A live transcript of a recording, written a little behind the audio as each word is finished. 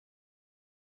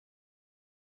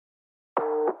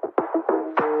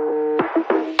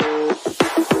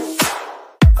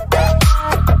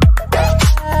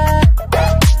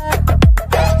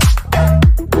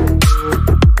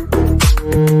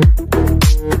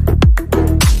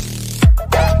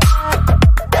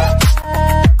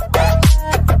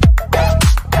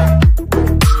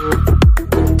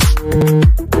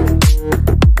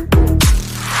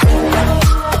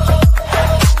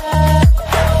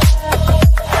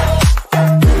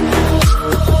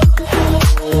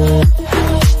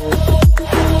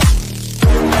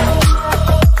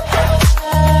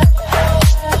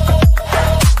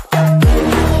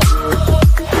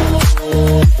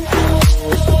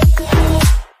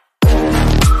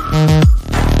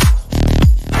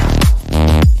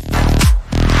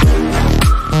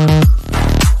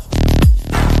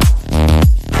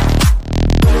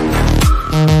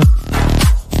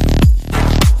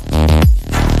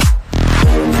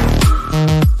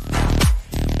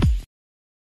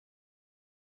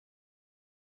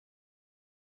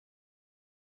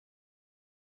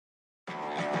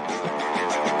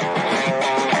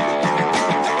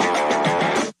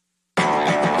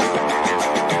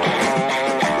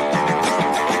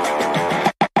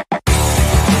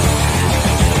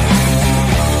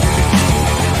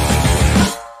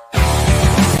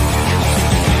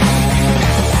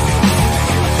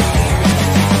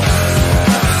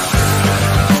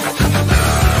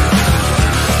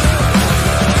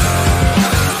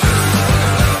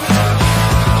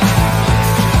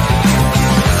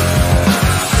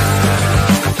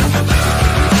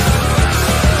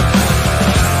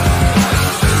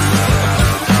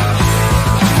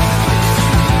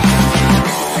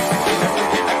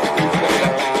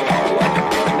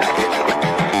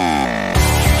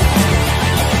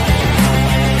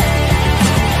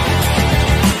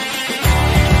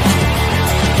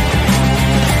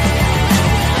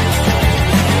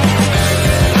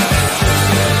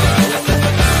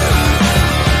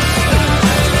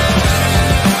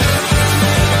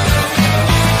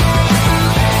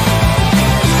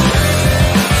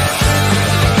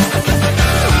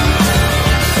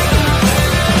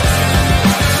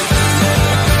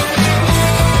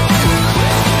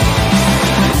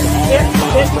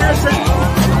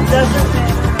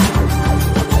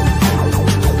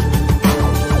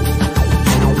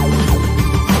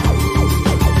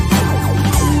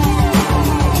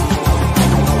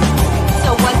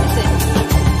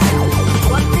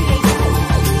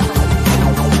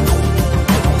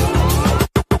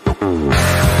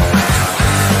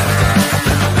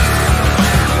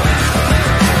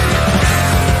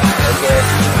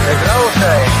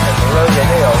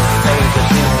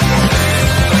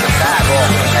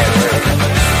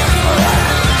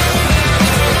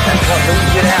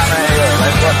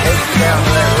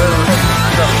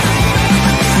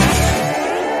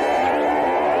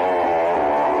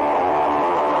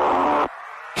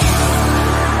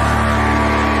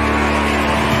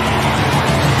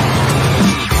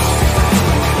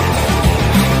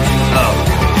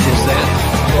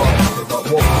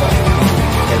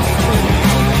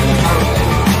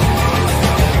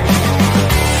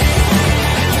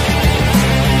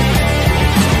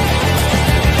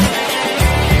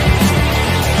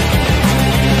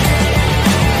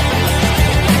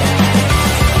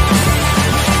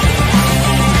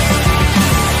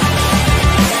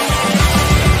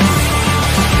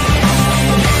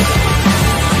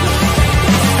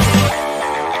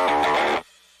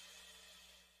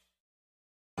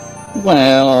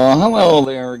Well, hello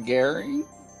there, Gary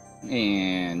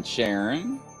and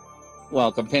Sharon.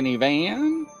 Welcome, Penny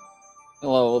Van.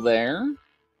 Hello there.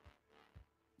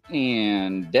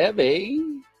 And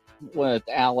Debbie with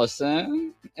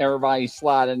Allison. Everybody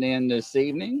sliding in this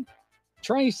evening.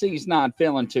 Tracy's not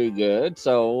feeling too good,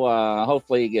 so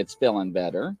hopefully he gets feeling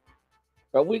better.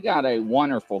 But we got a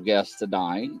wonderful guest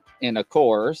tonight. And of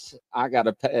course, I got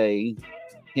to pay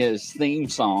his theme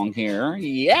song here.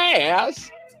 Yes!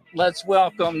 Let's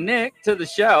welcome Nick to the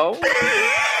show.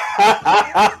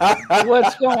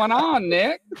 What's going on,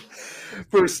 Nick?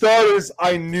 For starters,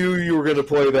 I knew you were going to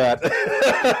play that.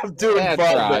 I'm doing That's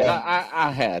fine, right. man.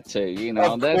 I had to. You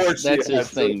know, that's his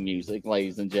theme music,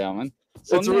 ladies and gentlemen.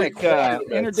 So, It's Nick,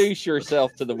 introduce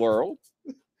yourself to the world.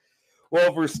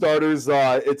 Well, for starters,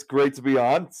 it's great to be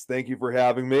on. Thank you for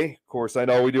having me. Of course, I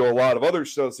know we do a lot of other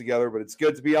shows together, but it's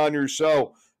good to be on your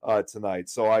show tonight.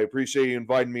 So I appreciate you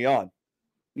inviting me on.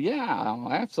 Yeah,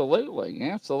 absolutely.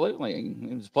 Absolutely.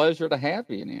 It was a pleasure to have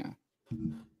you now.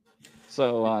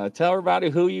 So tell everybody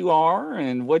who you are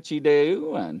and what you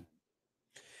do. And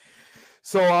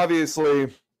so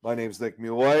obviously, my name's Nick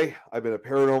Mulae. I've been a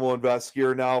paranormal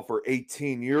investigator now for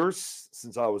 18 years,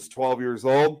 since I was 12 years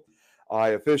old. I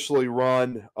officially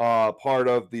run part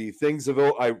of the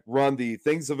I run the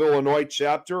Things of Illinois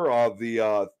chapter of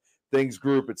the Things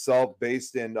group itself,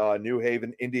 based in New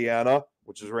Haven, Indiana,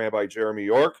 which is ran by Jeremy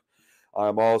York.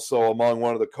 I'm also among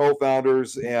one of the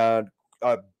co-founders and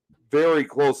a very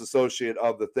close associate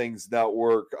of the Things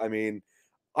Network. I mean,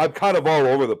 I'm kind of all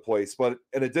over the place, but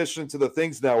in addition to the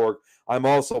Things Network, I'm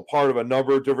also part of a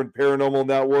number of different paranormal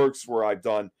networks where I've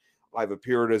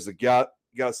appeared as a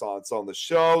guest on some of the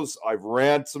shows. I've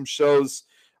ran some shows,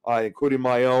 including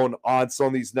my own, on some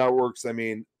of these networks. I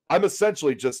mean, I'm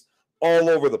essentially just all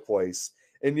over the place.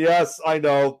 And yes, I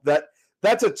know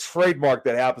that's a trademark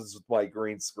that happens with my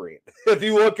green screen. If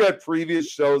you look at previous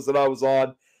shows that I was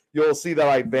on, you'll see that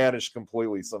I vanish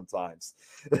completely sometimes.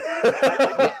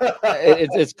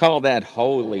 it's called that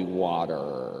holy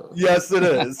water. Yes, it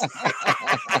is.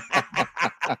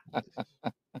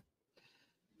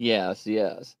 Yes.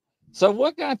 So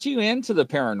what got you into the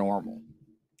paranormal?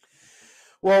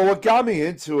 Well, what got me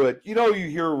into it, you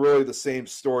hear really the same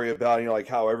story about, like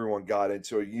how everyone got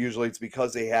into it. Usually it's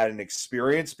because they had an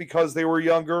experience because they were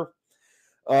younger.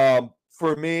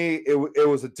 For me, it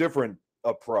was a different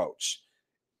approach.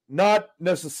 Not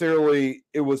necessarily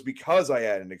it was because I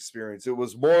had an experience. It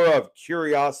was more of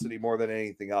curiosity more than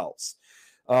anything else.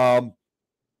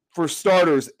 For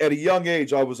starters, at a young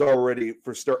age, I was already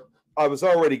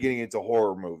getting into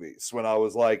horror movies when I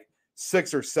was like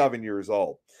 6 or 7 years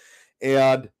old.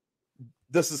 And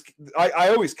I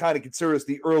always kind of consider this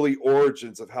the early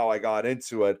origins of how I got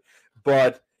into it.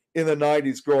 But in the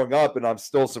 90s growing up, and I'm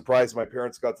still surprised my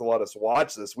parents got to let us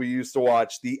watch this, we used to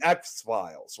watch the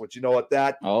X-Files, which, at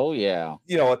that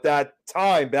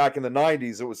time back in the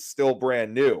 90s, it was still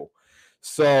brand new.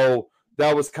 So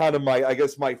that was kind of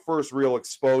my first real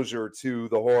exposure to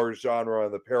the horror genre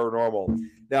and the paranormal.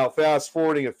 Now, fast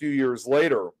forwarding a few years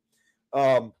later,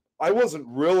 I wasn't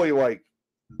really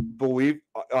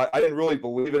I didn't really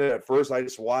believe in it at first. I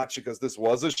just watched it because this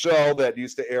was a show that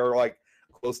used to air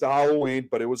close to Halloween,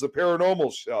 but it was a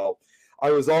paranormal show.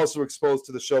 I was also exposed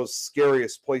to the show's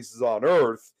Scariest Places on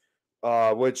Earth,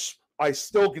 which I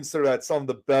still consider that some of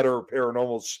the better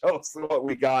paranormal shows than what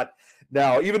we got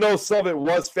now. Even though some of it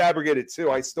was fabricated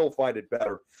too, I still find it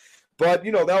better. But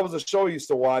that was a show I used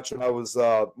to watch when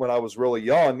I was really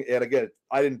young. And again,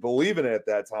 I didn't believe in it at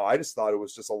that time. I just thought it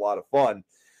was just a lot of fun.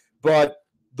 But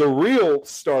the real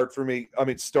start for me,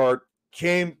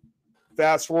 came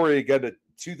fast forward again to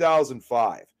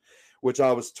 2005, which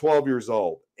I was 12 years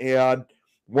old. And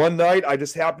one night I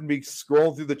just happened to be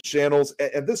scrolling through the channels.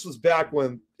 And this was back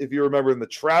when, if you remember, in the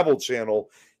Travel Channel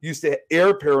used to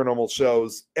air paranormal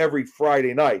shows every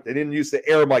Friday night. They didn't used to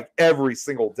air them every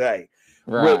single day,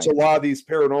 right. Which a lot of these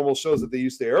paranormal shows that they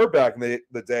used to air back in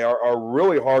the day are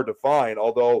really hard to find.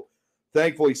 Although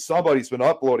thankfully somebody's been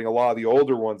uploading a lot of the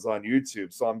older ones on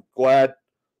YouTube. So I'm glad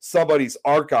somebody's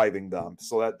archiving them.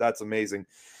 So that's amazing.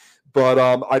 But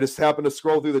I just happened to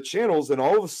scroll through the channels, and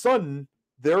all of a sudden,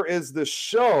 there is this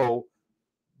show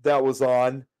that was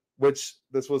on, which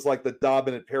this was like the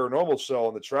dominant paranormal show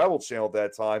on the Travel Channel at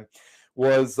that time,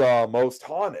 was Most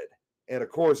Haunted. And of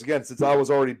course, again, since I was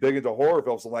already big into horror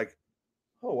films, I'm like,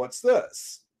 oh, what's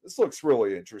this? This looks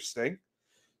really interesting.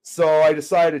 So I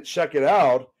decided to check it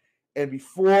out. And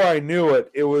before I knew it,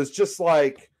 it was just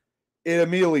it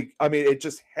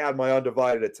just had my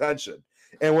undivided attention.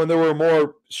 And when there were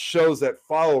more shows that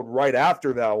followed right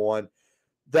after that one,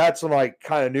 that's when I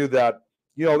kind of knew that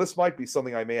this might be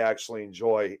something I may actually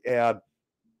enjoy, and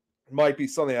might be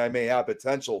something I may have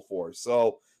potential for.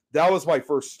 So that was my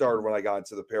first start when I got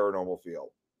into the paranormal field.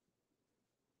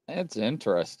 That's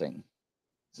interesting.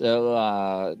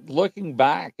 So, looking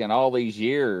back in all these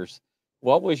years,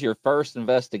 what was your first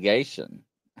investigation?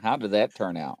 How did that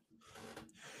turn out?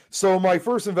 So my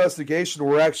first investigation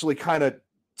were actually kind of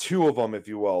two of them, if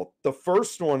you will. The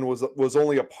first one was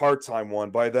only a part-time one.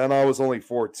 By then I was only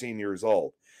 14 years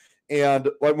old. And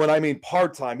like when I mean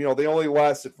part-time, they only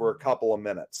lasted for a couple of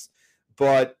minutes.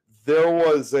 But there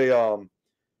was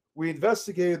we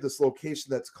investigated this location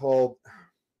that's called,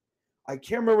 I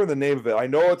can't remember the name of it. I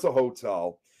know it's a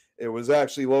hotel. It was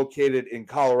actually located in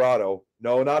Colorado.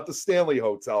 No, not the Stanley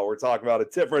Hotel. We're talking about a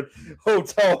different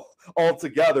hotel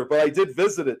altogether. But I did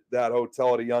visit that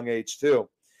hotel at a young age too.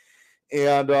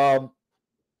 And let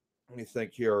me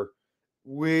think here.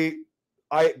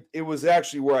 It was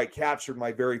actually where I captured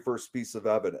my very first piece of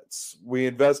evidence. We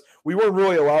weren't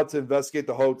really allowed to investigate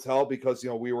the hotel because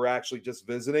we were actually just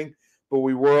visiting, but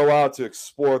we were allowed to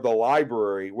explore the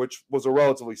library, which was a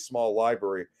relatively small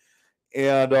library.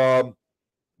 And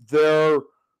there,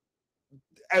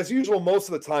 as usual, most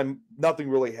of the time, nothing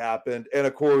really happened. And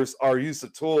of course, our use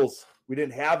of tools, we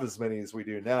didn't have as many as we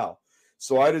do now.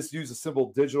 So I just used a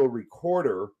simple digital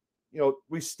recorder.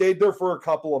 We stayed there for a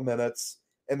couple of minutes.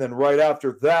 And then right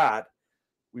after that,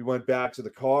 we went back to the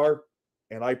car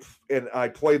and I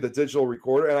played the digital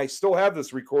recorder. And I still have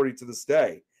this recording to this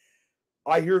day.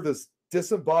 I hear this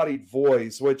disembodied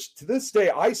voice, which to this day,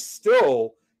 I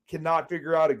still cannot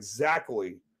figure out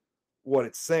exactly what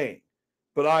it's saying.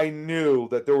 But I knew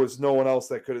that there was no one else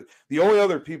that could. The only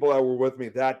other people that were with me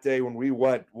that day when we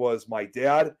went was my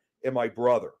dad and my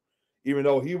brother. Even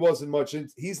though he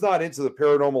wasn't he's not into the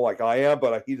paranormal like I am,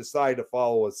 but he decided to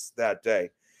follow us that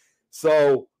day.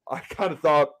 So I kind of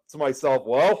thought to myself,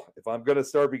 well, if I'm going to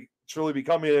start truly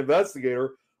becoming an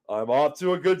investigator, I'm off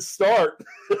to a good start.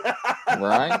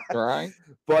 Right.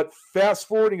 But fast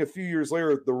forwarding a few years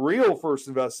later, the real first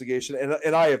investigation,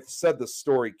 and I have said this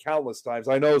story countless times.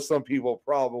 I know some people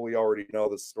probably already know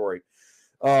this story.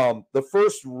 The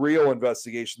first real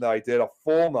investigation that I did, a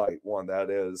full night one that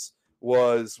is,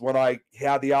 was when I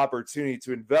had the opportunity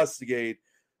to investigate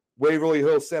Waverly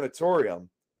Hills Sanatorium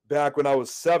back when I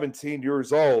was 17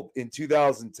 years old in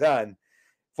 2010.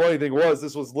 Funny thing was,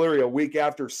 this was literally a week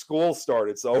after school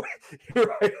started. So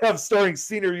here I am starting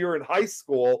senior year in high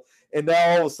school, and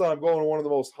now all of a sudden I'm going to one of the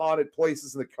most haunted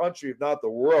places in the country, if not the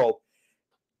world.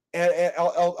 And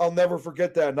I'll never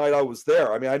forget that night I was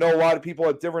there. I mean, I know a lot of people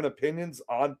have different opinions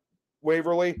on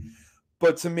Waverly,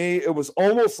 but to me, it was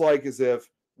almost like as if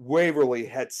Waverly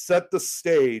had set the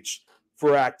stage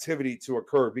for activity to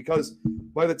occur. Because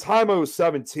by the time I was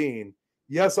 17,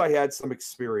 yes, I had some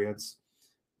experience.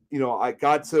 I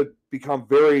got to become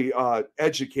very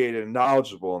educated and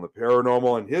knowledgeable in the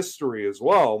paranormal and history as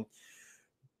well.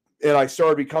 And I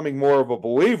started becoming more of a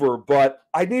believer, but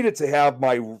I needed to have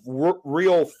my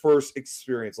real first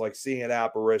experience, like seeing an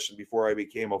apparition, before I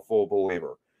became a full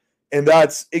believer. And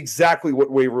that's exactly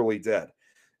what Waverly did.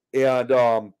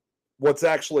 And what's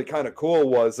actually kind of cool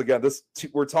was, again,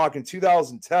 we're talking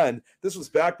 2010. This was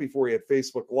back before we had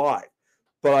Facebook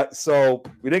Live. So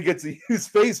we didn't get to use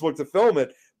Facebook to film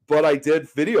it, but I did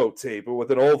videotape it with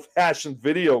an old-fashioned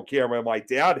video camera my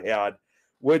dad had,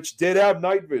 which did have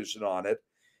night vision on it.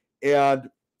 And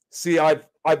see, I've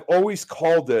always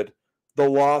called it the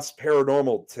Lost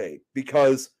Paranormal tape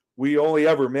because we only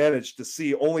ever managed to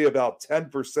see only about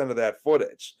 10% of that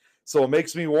footage. So it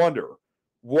makes me wonder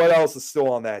what else is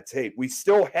still on that tape. We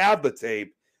still have the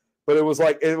tape, but it was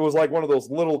like one of those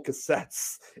little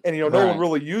cassettes, and no one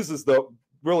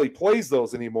really plays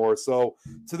those anymore. So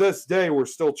to this day, we're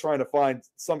still trying to find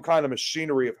some kind of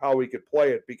machinery of how we could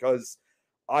play it, because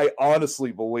I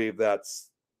honestly believe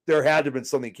there had to have been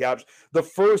something captured. The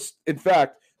first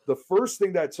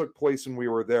thing that took place when we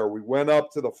were there, we went up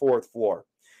to the 4th floor,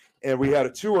 and we had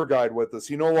a tour guide with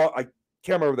us. I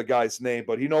can't remember the guy's name,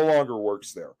 but he no longer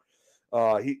works there.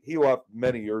 He left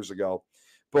many years ago.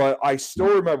 But I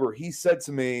still remember he said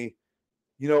to me,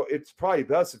 it's probably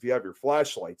best if you have your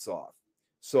flashlights off.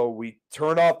 So we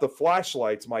turn off the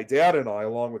flashlights, my dad and I,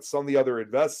 along with some of the other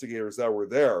investigators that were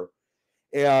there.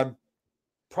 And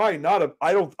probably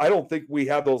I don't think we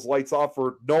had those lights off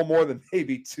for no more than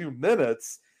maybe 2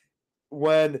 minutes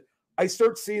when I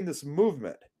start seeing this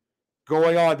movement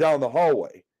going on down the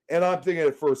hallway. And I'm thinking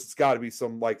at first it's got to be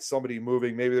somebody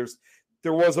moving. Maybe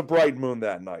there was a bright moon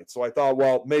that night. So I thought,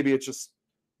 well, maybe it's just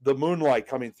the moonlight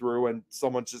coming through and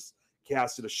someone just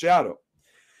casted a shadow.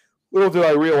 Little did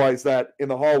I realize that in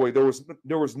the hallway there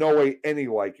was no way any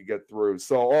light could get through.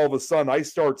 So all of a sudden I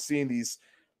start seeing these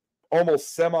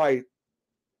almost semi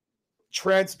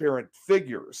transparent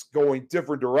figures going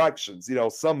different directions.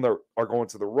 Some are going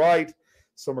to the right,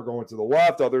 some are going to the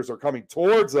left, others are coming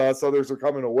towards us, others are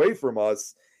coming away from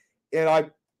us. And I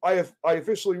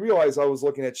officially realized I was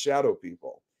looking at shadow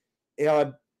people.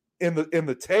 And in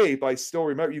the tape, I still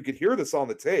remember, you could hear this on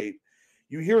the tape.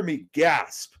 You hear me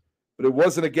gasp, but it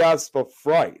wasn't a gasp of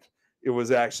fright. It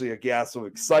was actually a gasp of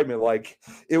excitement. Like,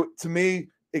 it, to me,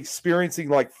 experiencing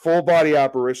like full body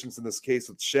apparitions, in this case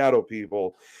with shadow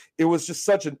people, it was just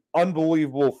such an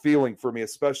unbelievable feeling for me,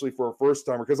 especially for a first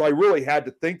timer, because I really had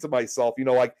to think to myself,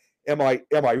 like, am I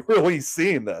really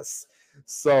seeing this?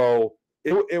 So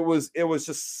it was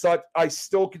just such, I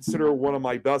still consider it one of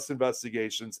my best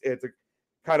investigations, and to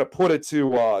kind of put it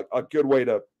to a good way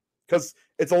to, because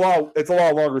it's a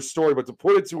lot longer story, but to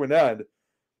put it to an end,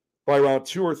 by around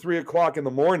 2 or 3 o'clock in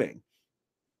the morning,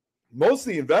 most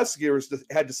of the investigators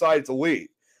had decided to leave.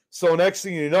 So next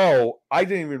thing you know, I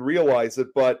didn't even realize it,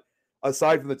 but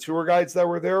aside from the tour guides that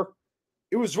were there,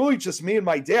 it was really just me and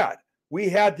my dad. We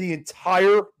had the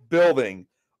entire building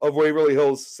of Waverly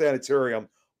Hills Sanitarium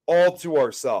all to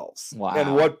ourselves. Wow.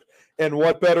 And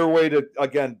what better way to,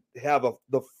 again, have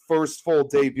the first full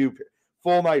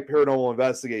night paranormal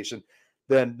investigation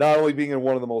than not only being in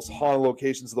one of the most haunted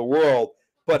locations of the world,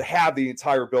 but have the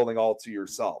entire building all to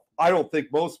yourself. I don't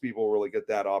think most people really get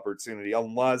that opportunity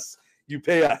unless you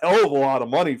pay a hell of a lot of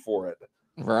money for it.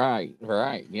 Right.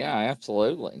 Yeah,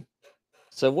 absolutely.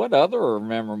 So what other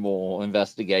memorable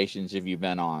investigations have you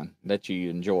been on that you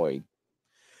enjoyed?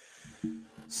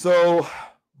 So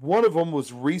one of them was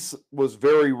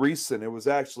very recent. It was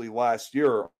actually last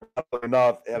year,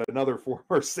 enough, at another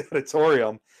former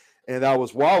sanatorium, and that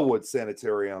was Wildwood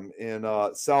Sanitarium in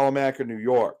Salamanca, New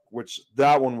York, which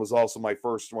that one was also my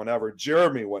first one ever.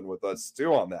 Jeremy went with us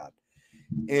too on that.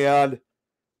 And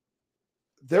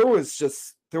there was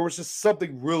just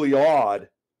something really odd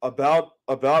about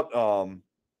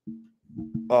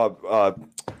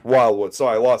Wildwood.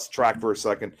 Sorry, I lost track for a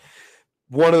second.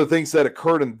 One of the things that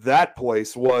occurred in that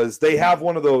place was they have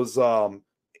one of those I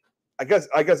guess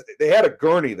they had a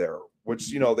gurney there,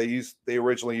 which they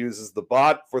originally used as the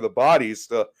for the bodies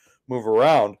to move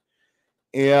around.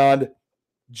 And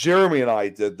Jeremy and I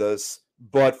did this,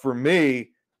 but for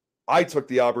me, I took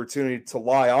the opportunity to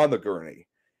lie on the gurney.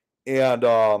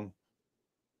 And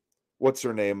what's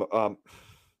her name?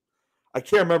 I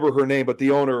can't remember her name, but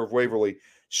the owner of Waverly,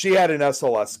 she had an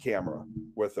SLS camera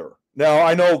with her. Now,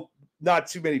 I know not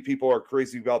too many people are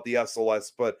crazy about the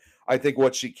SLS, but I think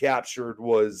what she captured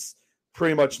was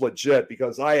pretty much legit,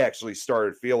 because I actually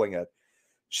started feeling it.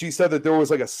 She said that there was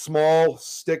like a small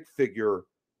stick figure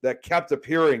that kept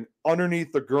appearing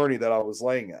underneath the gurney that I was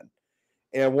laying in.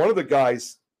 And one of the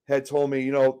guys had told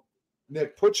me,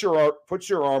 Nick, put your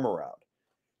arm around.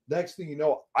 Next thing you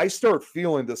know, I start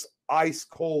feeling this ice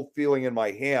cold feeling in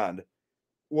my hand,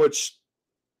 which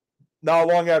not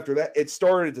long after that, it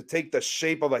started to take the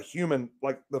shape of a human,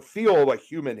 like the feel of a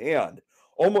human hand,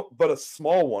 almost, but a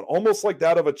small one, almost like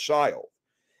that of a child.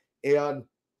 And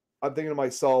I'm thinking to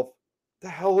myself, the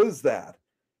hell is that?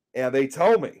 And they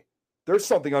tell me, there's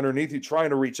something underneath you trying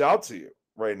to reach out to you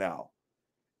right now.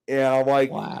 And I'm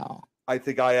like, wow. I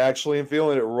think I actually am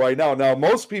feeling it right now. Now,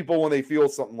 most people, when they feel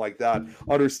something like that,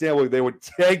 understandably, they would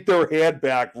take their hand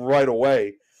back right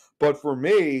away. But for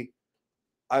me,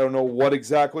 I don't know what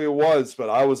exactly it was, but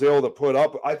I was able to put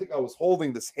up, I think I was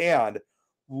holding this hand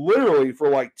literally for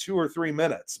like 2 or 3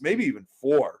 minutes, maybe even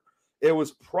 4. It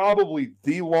was probably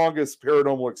the longest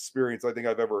paranormal experience I think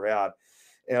I've ever had.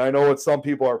 And I know what some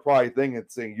people are probably thinking,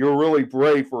 saying, you're really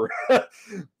brave for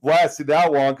lasting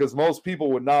that long, because most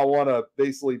people would not want to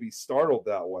basically be startled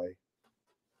that way.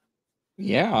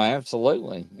 Yeah,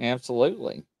 absolutely.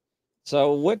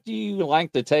 So what do you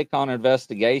like to take on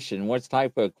investigation? What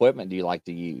type of equipment do you like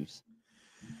to use?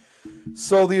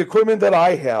 So the equipment that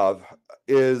I have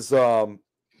is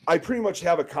I pretty much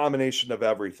have a combination of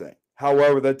everything.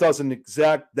 However, that doesn't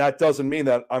mean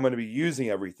that I'm going to be using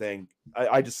everything.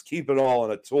 I just keep it all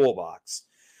in a toolbox.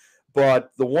 But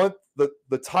the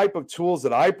type of tools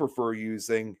that I prefer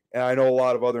using, and I know a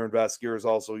lot of other investigators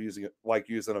also using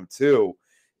them too,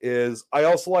 is I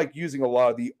also like using a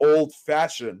lot of the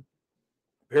old-fashioned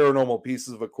paranormal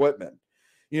pieces of equipment.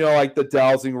 Like the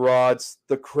dowsing rods,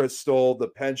 the crystal, the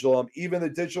pendulum, even the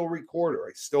digital recorder.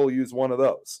 I still use one of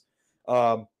those.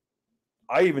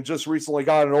 I even just recently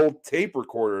got an old tape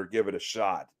recorder to give it a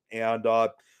shot, and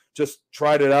just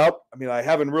tried it out. I mean, I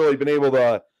haven't really been able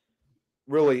to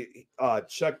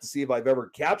check to see if I've ever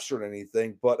captured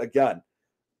anything, but again,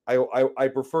 I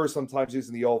prefer sometimes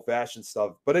using the old fashioned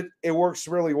stuff, but it works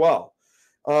really well.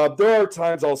 There are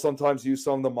times I'll sometimes use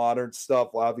some of the modern stuff.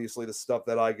 Obviously, the stuff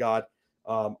that I got,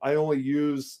 I only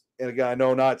use, and again, I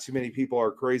know not too many people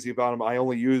are crazy about them. I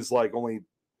only use like only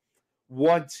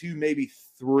one, two, maybe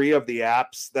three of the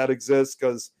apps that exist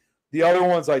because the other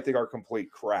ones I think are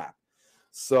complete crap.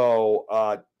 So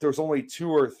there's only two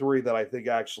or three that I think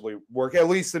actually work, at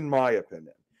least in my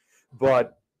opinion.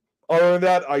 But other than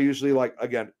that, I usually like,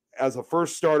 again, as a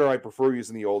first starter, I prefer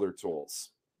using the older tools.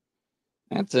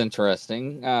 That's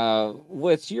interesting.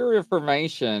 With your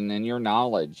information and your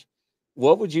knowledge,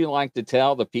 what would you like to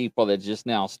tell the people that just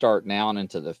now starting out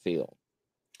into the field?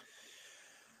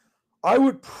 I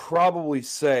would probably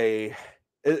say,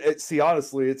 see,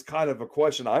 honestly, it's kind of a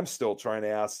question I'm still trying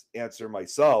to answer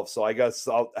myself. So I guess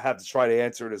I'll have to try to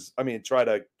answer it try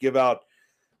to give out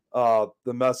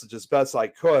the message as best I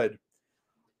could.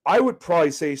 I would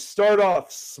probably say start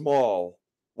off small,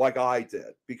 like I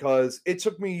did, because it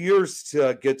took me years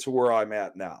to get to where I'm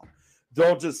at now.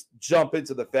 Don't just jump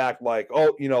into the fact like,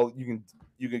 oh, you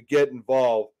can get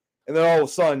involved, and then all of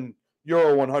a sudden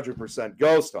you're a 100%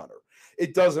 ghost hunter.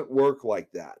 It doesn't work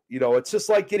like that. It's just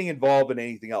like getting involved in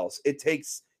anything else. It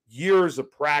takes years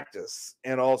of practice,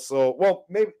 and also, well,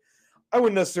 maybe I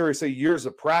wouldn't necessarily say years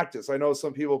of practice. I know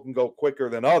some people can go quicker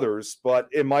than others, but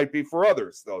it might be for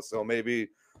others though. So maybe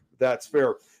that's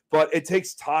fair. But it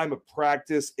takes time of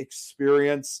practice,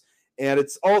 experience, and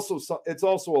it's also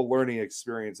a learning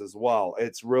experience as well.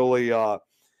 It's really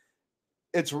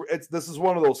it's this is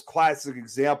one of those classic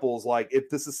examples. Like if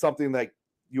this is something that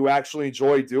you actually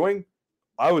enjoy doing,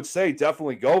 I would say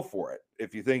definitely go for it.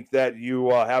 If you think that you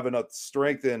have enough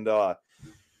strength and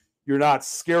you're not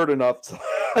scared enough to,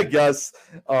 I guess,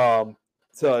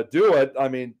 to do it, I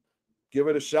mean, give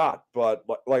it a shot. But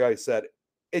like I said,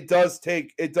 it does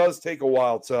take a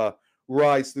while to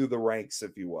rise through the ranks,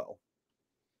 if you will.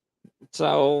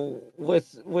 So,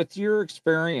 with your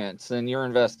experience and your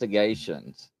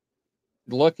investigations,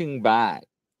 looking back,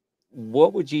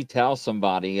 what would you tell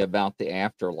somebody about the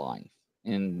afterlife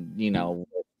and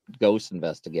ghost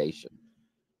investigation?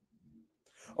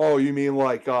 Oh, you mean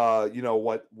like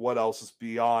what else is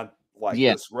beyond like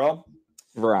Yeah, this realm?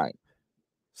 right.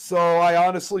 So I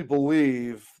honestly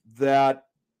believe that,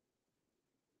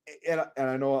 and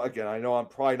I know, again, I know I'm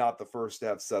probably not the first to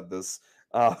have said this.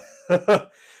 Uh,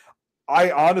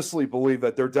 I honestly believe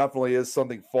that there definitely is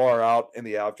something far out in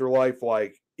the afterlife.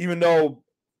 Like, even though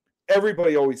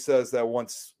everybody always says that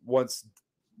once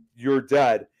you're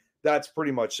dead, that's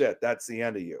pretty much it. That's the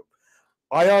end of you.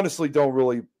 I honestly don't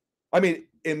really. I mean,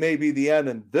 it may be the end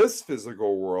in this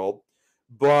physical world,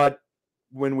 but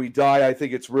when we die, I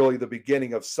think it's really the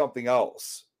beginning of something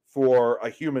else for a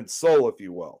human soul, if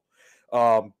you will.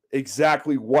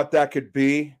 Exactly what that could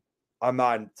be, I'm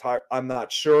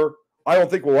not sure. I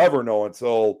don't think we'll ever know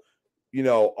until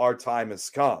our time has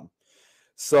come.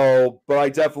 So, but I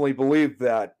definitely believe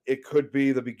that it could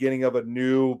be the beginning of a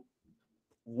new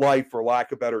life, for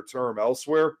lack of a better term,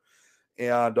 elsewhere,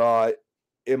 and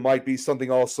it might be something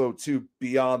also too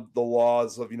beyond the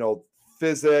laws of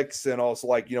physics, and also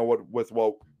like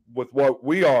what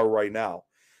we are right now.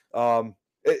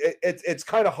 It's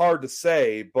kind of hard to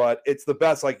say, but it's the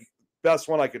best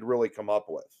one I could really come up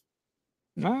with.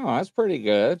 Oh, that's pretty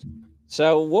good.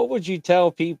 So, what would you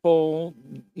tell people,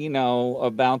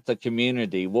 about the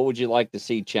community? What would you like to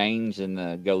see change in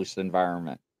the ghost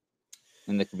environment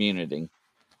in the community?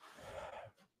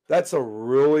 That's a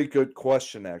really good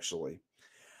question, actually.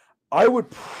 I would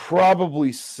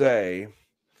probably say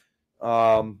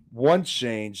one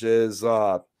change is,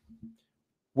 well,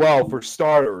 for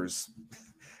starters,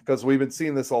 because we've been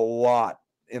seeing this a lot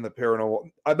in the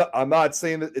paranormal. I'm not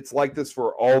saying that it's like this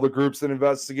for all the groups and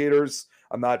investigators.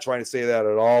 I'm not trying to say that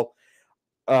at all.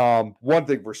 One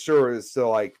thing for sure is to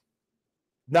like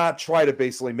not try to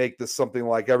basically make this something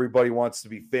like everybody wants to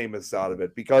be famous out of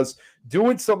it, because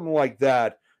doing something like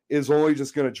that is only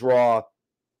just going to draw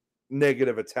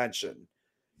negative attention.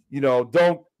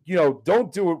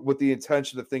 Don't do it with the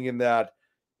intention of thinking that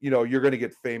you're going to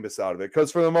get famous out of it, because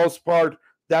for the most part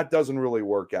that doesn't really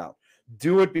work out.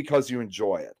 Do it because you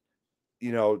enjoy it,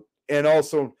 and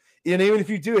also, and even if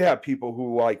you do have people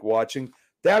who like watching,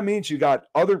 that means you got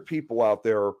other people out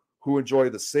there who enjoy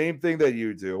the same thing that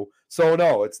you do. So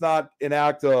no, it's not an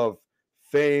act of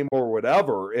fame or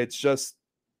whatever. It's just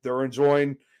they're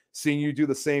enjoying seeing you do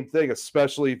the same thing,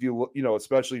 especially if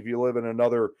especially if you live in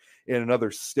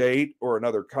another state or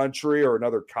another country or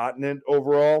another continent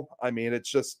overall. I mean, it's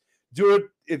just do it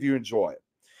if you enjoy it.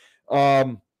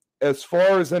 As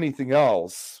far as anything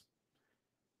else,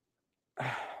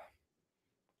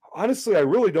 honestly, I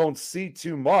really don't see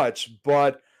too much,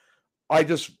 but I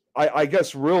guess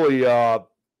really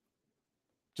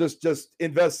just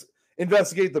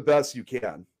investigate the best you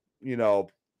can, you know,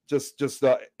 just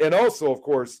and also of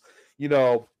course, you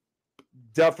know,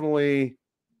 definitely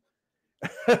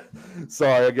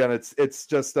sorry again, it's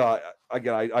just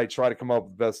again I try to come up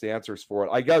with the best answers for it.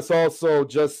 I guess also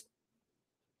just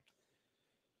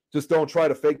don't try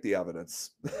to fake the evidence.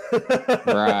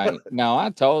 Right. No, I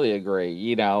totally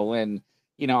agree. And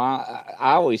I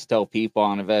always tell people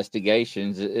on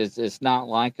investigations, it's not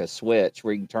like a switch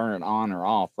where you can turn it on or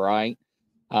off, right?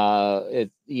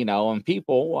 And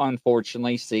people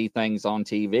unfortunately see things on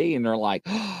TV and they're like,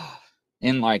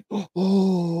 and like,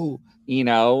 oh,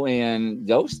 and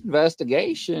ghost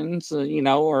investigations,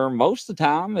 or most of the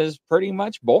time is pretty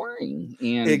much boring,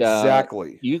 and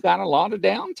Exactly. you got a lot of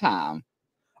downtime,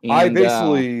 I and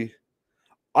basically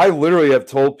I literally have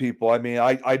told people, I mean,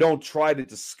 I don't try to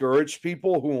discourage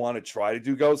people who want to try to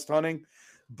do ghost hunting,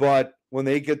 but when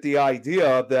they get the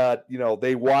idea that, you know,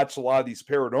 they watch a lot of these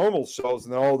paranormal shows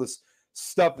and then all this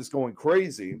stuff is going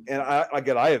crazy. And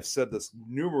I have said this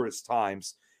numerous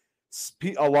times.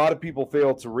 A lot of people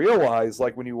fail to realize,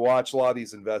 like when you watch a lot of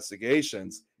these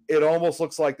investigations, it almost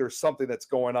looks like there's something that's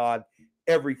going on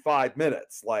every 5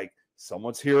 minutes. Like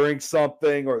someone's hearing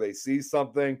something or they see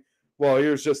something. Well,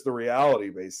 here's just the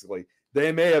reality. Basically,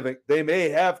 they may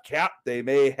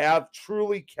have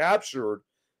truly captured,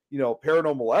 you know,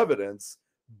 paranormal evidence,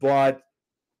 but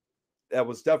that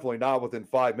was definitely not within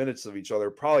 5 minutes of each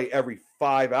other. Probably every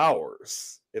 5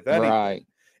 hours, if anything, right.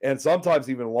 and sometimes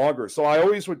even longer. So I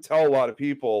always would tell a lot of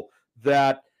people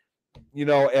that, you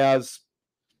know, as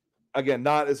again,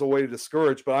 not as a way to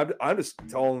discourage, but I'm just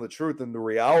telling them the truth and the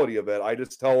reality of it. I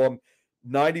just tell them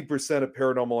 90% of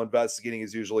paranormal investigating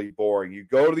is usually boring. You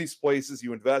go to these places,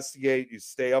 you investigate, you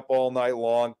stay up all night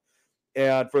long,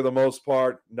 and for the most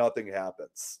part, nothing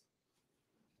happens.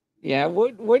 Yeah,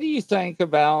 what do you think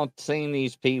about seeing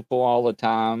these people all the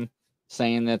time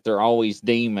saying that they're always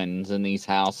demons in these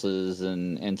houses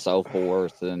and so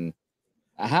forth? And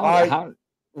how I how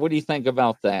what do you think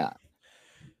about that?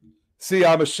 see,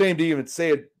 I'm ashamed to even say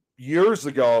it. Years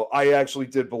ago, I actually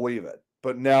did believe it,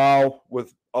 but now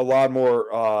with a lot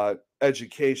more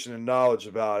education and knowledge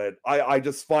about it, I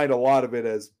just find a lot of it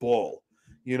as bull.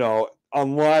 You know,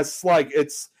 unless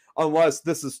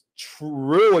this is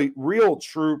really real,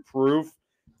 true proof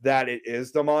that it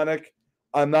is demonic.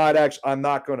 I'm not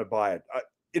going to buy it.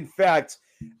 In fact,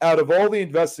 out of all the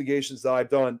investigations that I've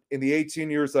done in the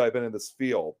 18 years that I've been in this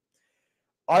field,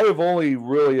 I have only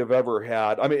really have ever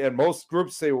had. I mean, and most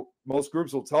groups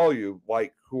will tell you,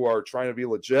 like who are trying to be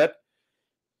legit,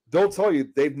 they'll tell you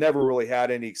they've never really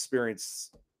had any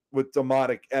experience with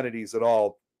demonic entities at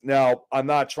all. Now, I'm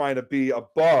not trying to be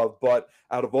above, but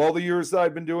out of all the years that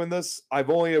I've been doing this, I've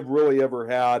only have really ever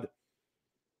had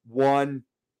one,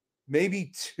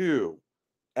 maybe two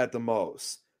at the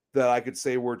most that I could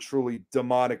say were truly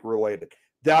demonic related.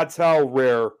 That's how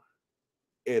rare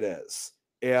it is.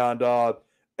 And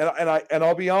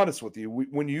I'll be honest with you,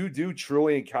 when you do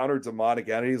truly encounter demonic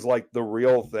entities like the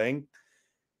real thing,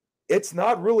 it's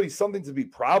not really something to be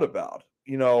proud about,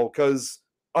 you know, because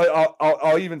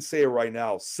I'll even say it right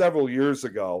now. Several years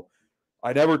ago,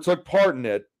 I never took part in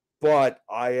it, but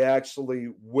I actually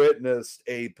witnessed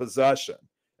a possession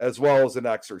as well as an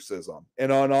exorcism,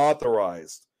 an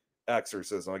unauthorized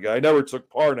exorcism. Again, I never took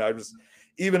part in it.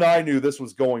 Even I knew this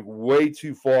was going way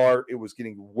too far. It was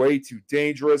getting way too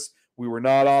dangerous. We were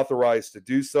not authorized to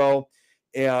do so.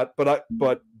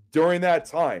 But during that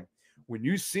time, when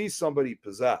you see somebody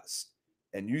possessed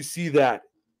and you see that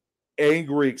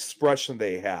angry expression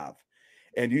they have,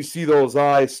 and you see those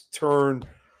eyes turn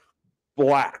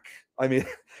black. I mean,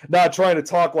 not trying to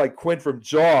talk like Quint from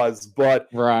Jaws, but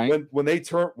Right.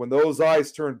 when those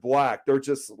eyes turn black, they're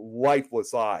just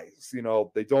lifeless eyes. You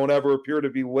know, they don't ever appear to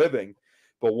be living.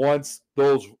 But once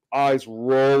those eyes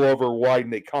roll over white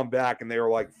and they come back and they are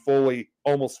like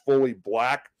almost fully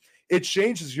black, it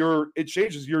changes your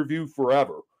view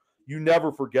forever. You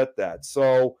never forget that.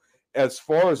 So as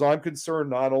far as I'm concerned,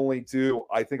 not only do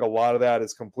I think a lot of that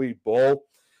is complete bull,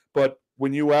 but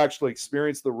when you actually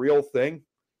experience the real thing,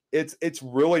 it's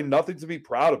really nothing to be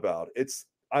proud about. It's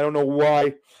I don't know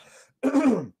why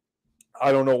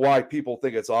I don't know why people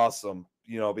think it's awesome,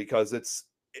 you know, because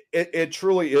it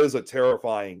truly is a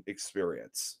terrifying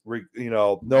experience. You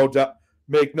know, no doubt,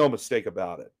 make no mistake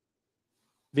about it.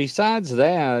 Besides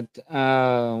that,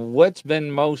 what's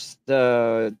been most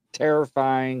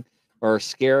terrifying or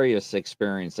scariest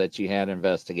experience that you had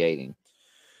investigating?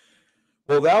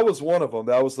 Well, that was one of them.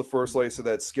 That was the first laser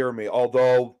that scared me.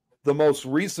 Although the most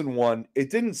recent one, it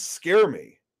didn't scare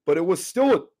me. but it was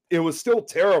still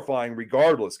terrifying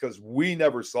regardless, because we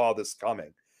never saw this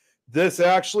coming. This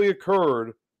actually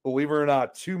occurred, believe it or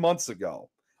not, 2 months ago.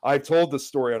 I've told this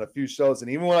story on a few shows, and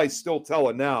even when I still tell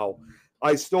it now,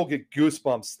 I still get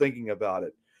goosebumps thinking about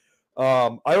it.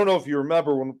 I don't know if you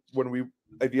remember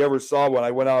if you ever saw when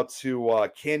I went out to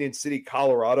Canyon City,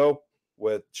 Colorado,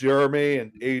 with Jeremy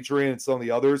and Adrian and some of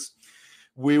the others.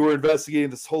 We were investigating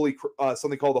this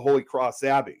something called the Holy Cross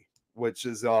Abbey, which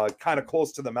is kind of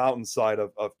close to the mountainside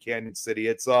of Canyon City.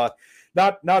 It's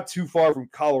not too far from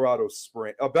Colorado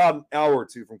Springs, about an hour or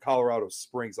two from Colorado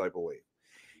Springs, I believe.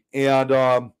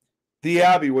 And the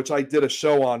Abbey, which I did a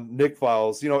show on Nick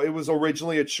Files, it was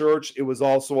originally a church. It was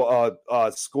also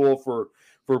a school for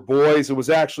boys. It was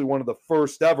actually one of the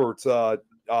first ever to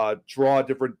draw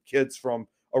different kids from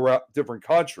around different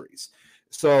countries.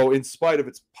 So in spite of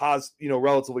its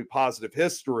relatively positive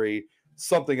history,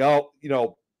 something else,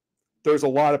 there's a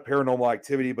lot of paranormal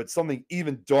activity, but something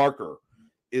even darker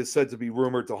is said to be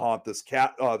rumored to haunt this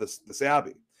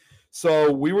Abbey.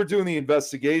 So we were doing the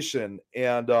investigation,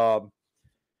 and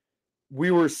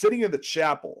we were sitting in the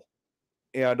chapel.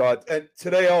 And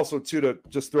today also, too, to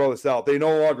just throw this out, they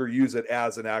no longer use it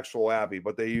as an actual abbey,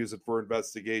 but they use it for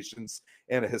investigations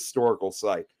and a historical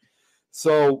site.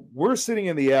 So we're sitting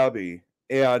in the abbey,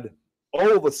 and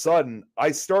all of a sudden,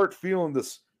 I start feeling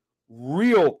this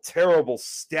real terrible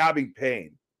stabbing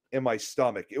pain in my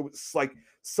stomach. It was like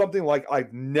something like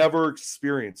I've never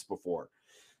experienced before.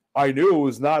 I knew it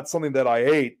was not something that I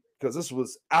ate, because this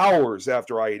was hours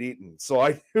after I had eaten. So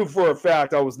I knew for a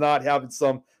fact I was not having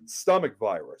some stomach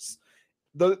virus.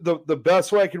 The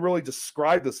best way I can really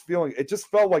describe this feeling, it just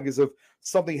felt like as if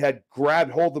something had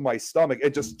grabbed hold of my stomach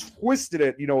and just twisted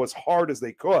it, as hard as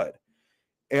they could.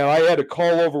 And I had to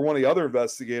call over one of the other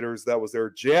investigators that was there,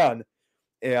 Jen,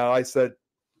 and I said,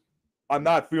 I'm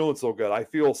not feeling so good. I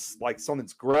feel like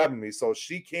something's grabbing me. So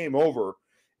she came over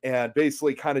and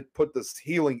basically kind of put this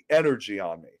healing energy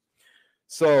on me.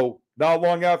 So not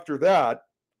long after that,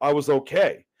 I was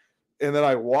okay. And then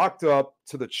I walked up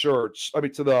to the church, to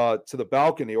the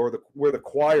balcony, or where the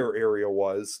choir area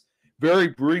was. Very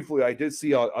briefly, I did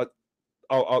see a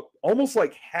almost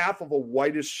like half of a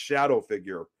whitish shadow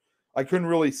figure. I couldn't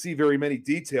really see very many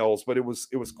details, but it was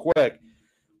quick.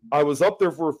 I was up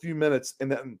there for a few minutes,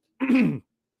 and then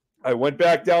I went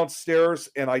back downstairs,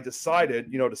 and I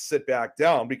decided, to sit back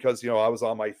down because, I was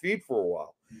on my feet for a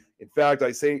while. In fact,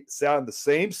 I sat in the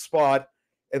same spot,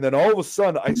 and then all of a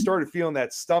sudden, I started feeling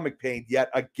that stomach pain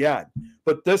yet again.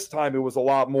 But this time, it was a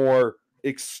lot more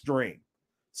extreme.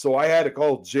 So I had to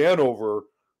call Jan over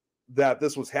that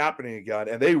this was happening again,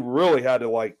 and they really had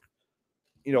to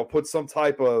put some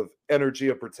type of energy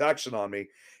of protection on me.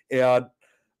 And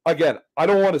again, I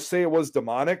don't want to say it was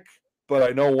demonic, but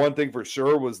I know one thing for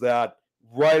sure was that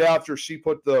right after she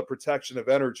put the protection of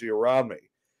energy around me,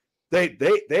 they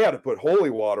had to put holy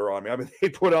water on me. They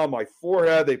put it on my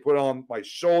forehead, they put it on my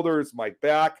shoulders, my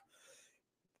back.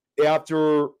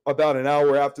 After about an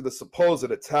hour after the supposed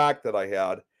attack that I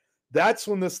had, that's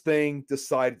when this thing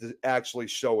decided to actually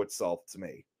show itself to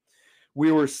me.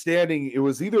 We were standing, it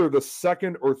was either the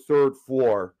second or third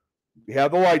floor. We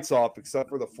had the lights off except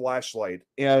for the flashlight.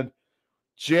 And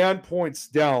Jan points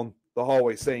down the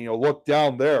hallway saying, look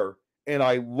down there. And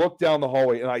I look down the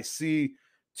hallway and I see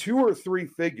 2 or 3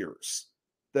 figures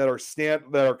that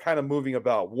are kind of moving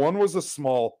about. One was a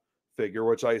small figure,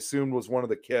 which I assumed was one of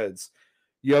the kids.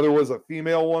 The other was a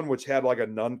female one, which had like a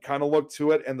nun kind of look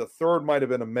to it. And the third might have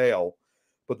been a male.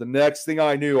 But the next thing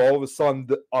I knew, all of a sudden,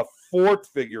 a 4th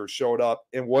figure showed up.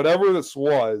 And whatever this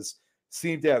was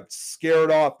seemed to have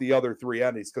scared off the other 3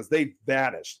 entities, because they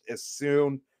vanished as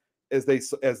soon as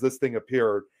this thing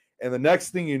appeared. And the next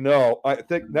thing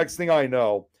I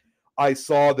know, I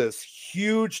saw this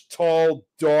huge, tall,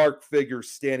 dark figure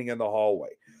standing in the hallway.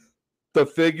 The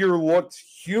figure looked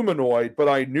humanoid, but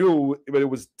I knew it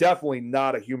was definitely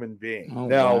not a human being. Oh,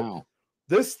 now, wow.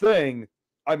 This thing,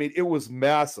 it was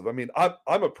massive.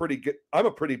 I'm a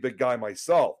pretty big guy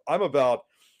myself. I'm about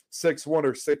 6'1"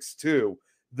 or 6'2".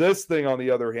 This thing, on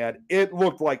the other hand, it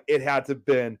looked like it had to have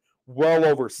been well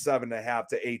over 7.5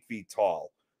 to 8 feet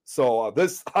tall. So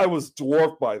I was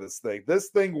dwarfed by this thing. This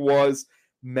thing was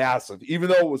massive. Even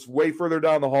though it was way further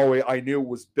down the hallway, I knew it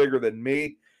was bigger than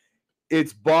me.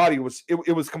 Its body was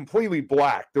completely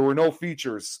black. There were no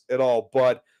features at all,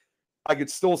 but I could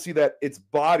still see that its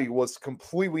body was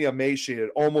completely emaciated,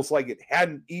 almost like it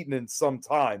hadn't eaten in some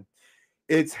time.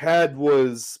 Its head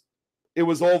was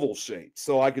oval shaped,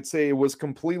 so I could say it was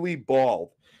completely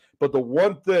bald. But the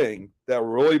one thing that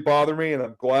really bothered me, and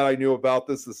I'm glad I knew about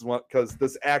this one, because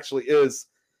this actually is,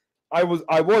 I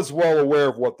was well aware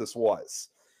of what this was.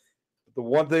 the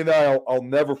one thing that I'll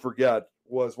never forget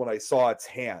was when I saw its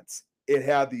hands. It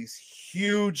had these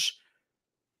huge,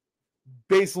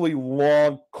 basically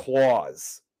long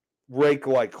claws,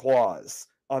 rake-like claws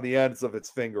on the ends of its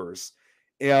fingers.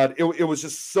 And it was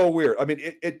just so weird. I mean,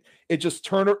 it just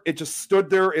turned, it just stood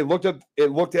there. It looked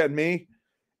at me,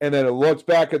 and then it looked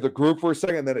back at the group for a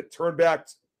second, and then it turned back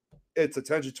its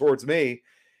attention towards me.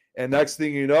 And next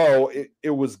thing you know, it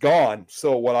was gone.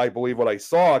 So what I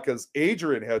saw, because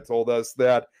Adrian had told us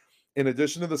that in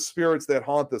addition to the spirits that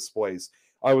haunt this place,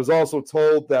 I was also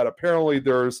told that apparently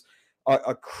there's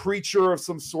a creature of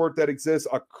some sort that exists,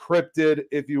 a cryptid,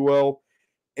 if you will.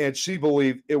 And she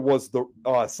believed it was the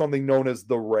something known as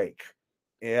the rake.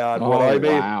 And Oh,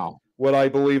 wow. what I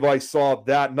believe I saw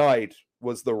that night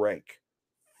was the rake,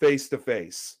 face to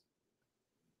face.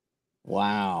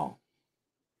 Wow.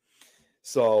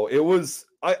 So it was,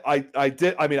 I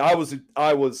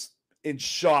was in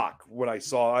shock when I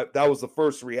saw it. That was the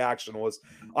first reaction, was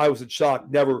I was in shock.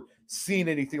 Never seen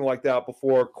anything like that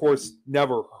before. Of course,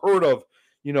 never heard of,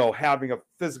 having a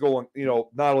physical,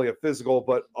 not only a physical,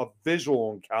 but a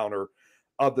visual encounter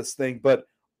of this thing. But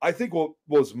I think what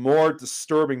was more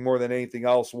disturbing more than anything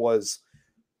else was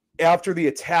after the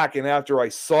attack and after I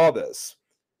saw this,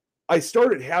 I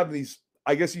started having these,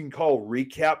 I guess you can call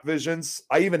recap visions.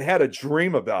 I even had a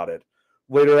dream about it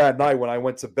later that night when I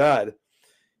went to bed.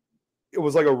 It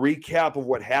was like a recap of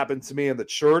what happened to me in the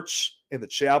church, in the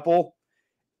chapel.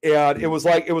 And it was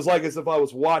like as if I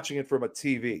was watching it from a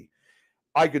TV.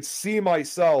 I could see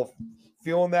myself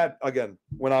feeling that again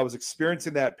when I was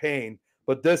experiencing that pain,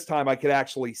 but this time I could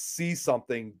actually see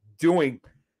something doing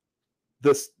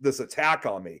this attack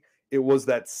on me. It was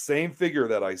that same figure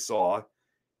that I saw,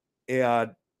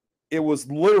 and it was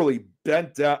literally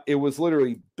bent down. It was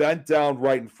literally bent down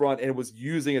right in front, and it was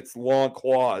using its long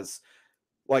claws,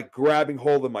 like grabbing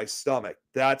hold of my stomach.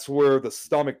 That's where the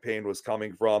stomach pain was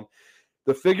coming from.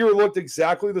 The figure looked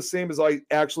exactly the same as I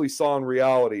actually saw in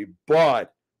reality,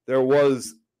 but there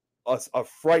was a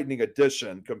frightening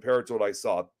addition compared to what I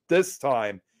saw. This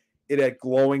time, it had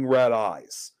glowing red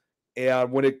eyes.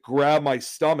 And when it grabbed my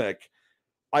stomach,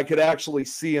 I could actually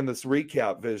see in this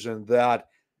recap vision that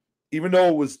even though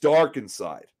it was dark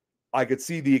inside, I could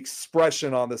see the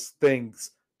expression on this thing's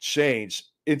change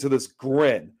into this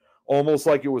grin, almost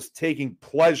like it was taking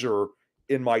pleasure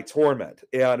in my torment.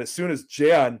 And as soon as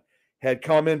Jan had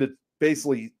come in to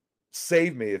basically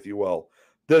save me, if you will,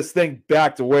 this thing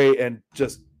backed away and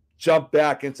just jumped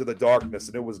back into the darkness,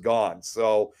 and it was gone.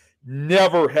 So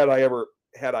never had I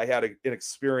had an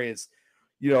experience,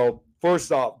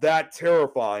 first off, that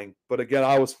terrifying. But again,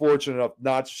 I was fortunate enough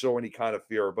not to show any kind of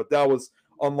fear. But that was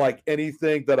unlike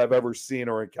anything that I've ever seen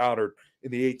or encountered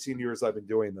in the 18 years I've been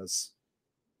doing this.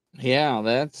 Yeah,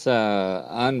 that's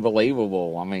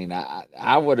unbelievable. I mean,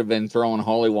 I would have been throwing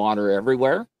holy water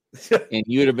everywhere and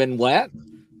you'd have been wet.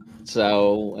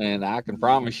 So, and I can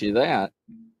promise you that.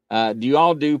 Do you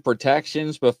all do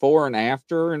protections before and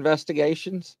after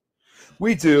investigations?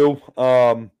 We do.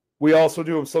 We also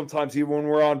do them sometimes even when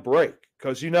we're on break,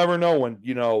 because you never know when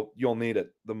you'll need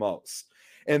it the most.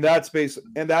 And that's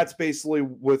basically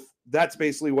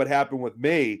what happened with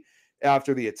me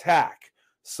after the attack.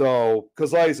 So,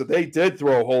 because like I said, they did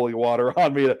throw holy water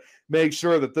on me to make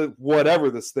sure that whatever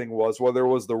this thing was, whether it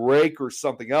was the rake or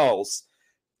something else,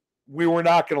 we were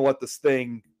not going to let this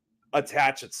thing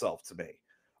attach itself to me.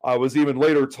 I was even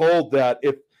later told that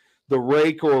if the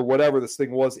rake or whatever this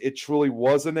thing was, it truly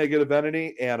was a negative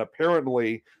entity. And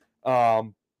apparently,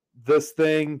 this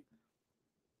thing,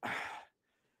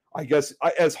 I guess,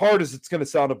 as hard as it's going to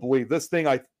sound to believe, this thing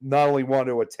I not only wanted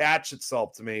to attach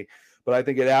itself to me, but I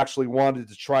think it actually wanted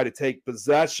to try to take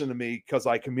possession of me because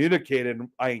I communicated,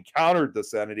 I encountered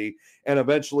this entity, and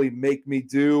eventually make me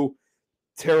do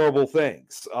terrible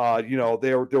things.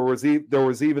 There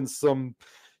was even some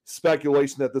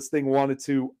speculation that this thing wanted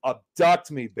to abduct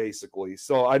me, basically.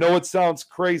 So I know it sounds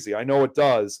crazy. I know it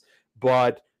does,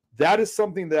 but that is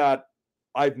something that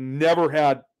I've never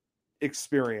had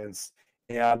experience.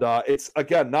 And it's,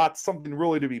 again, not something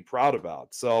really to be proud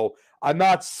about. So I'm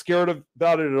not scared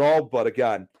about it at all. But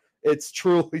again, it's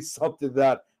truly something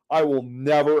that I will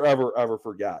never, ever, ever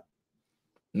forget.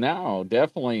 No,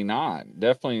 definitely not.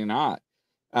 Definitely not.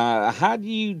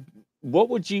 What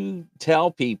would you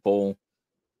tell people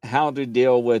how to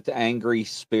deal with angry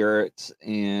spirits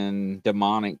and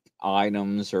demonic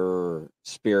items or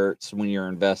spirits when you're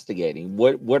investigating?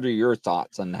 What are your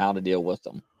thoughts on how to deal with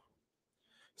them?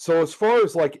 So as far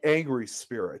as like angry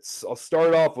spirits, I'll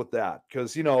start off with that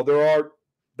because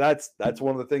that's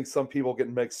one of the things some people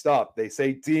get mixed up. They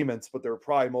say demons, but they're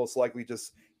probably most likely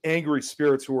just angry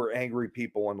spirits who are angry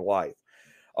people in life.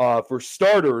 For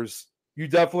starters, you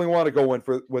definitely want to go in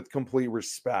with complete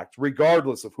respect,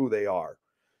 regardless of who they are.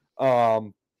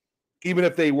 Even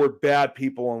if they were bad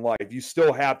people in life, you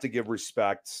still have to give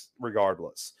respect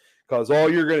regardless. Because all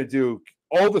you're going to do,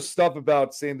 all the stuff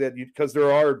about saying that, because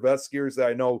there are investigators that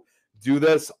I know do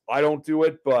this. I don't do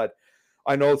it, but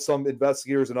I know some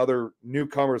investigators and other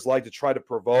newcomers like to try to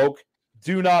provoke.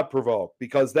 Do not provoke,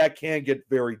 because that can get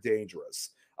very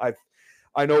dangerous.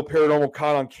 I know Paranormal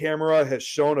Caught on Camera has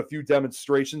shown a few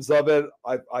demonstrations of it.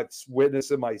 I've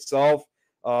witnessed it myself.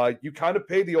 You kind of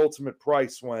pay the ultimate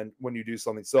price when you do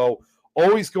something. So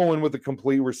always go in with a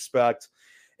complete respect.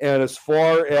 And as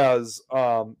far as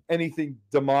anything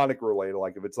demonic related,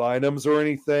 like if it's items or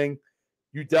anything,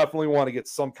 you definitely want to get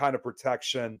some kind of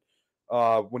protection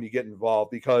when you get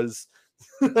involved. Because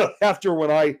after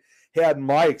when I had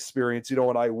my experience,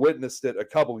 when I witnessed it a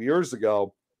couple of years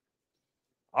ago,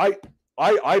 I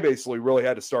basically really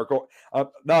had to start going,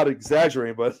 not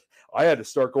exaggerating, but I had to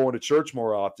start going to church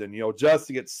more often, just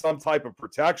to get some type of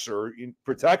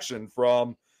protection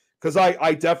from, because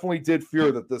I definitely did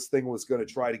fear that this thing was going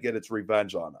to try to get its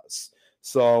revenge on us.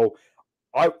 So,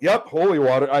 holy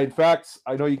water. In fact,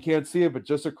 I know you can't see it, but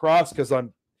just across, because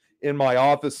I'm in my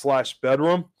office /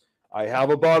 bedroom, I have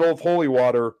a bottle of holy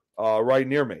water right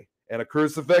near me, and a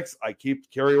crucifix. I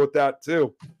carry with that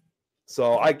too.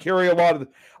 So I carry a lot of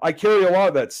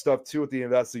that stuff too with the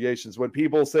investigations. When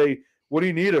people say, "What do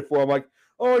you need it for?" I'm like,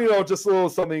 "Oh, just a little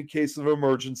something in case of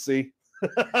emergency."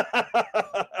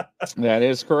 That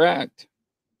is correct.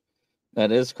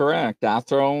 That is correct. I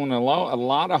throw in a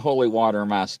lot of holy water in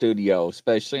my studio,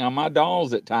 especially on my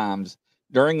dolls at times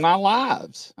during my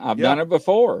lives. I've done it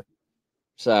before.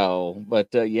 So,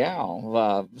 but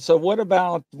so what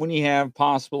about when you have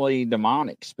possibly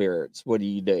demonic spirits? What do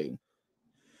you do?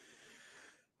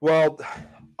 Well,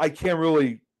 I can't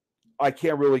really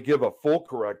give a full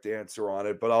correct answer on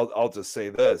it, but I'll just say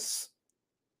this.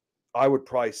 I would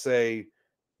probably say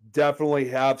definitely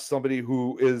have somebody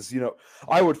who is,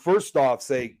 I would first off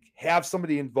say have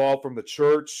somebody involved from the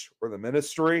church or the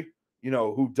ministry,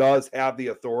 who does have the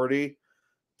authority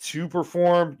to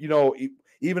perform,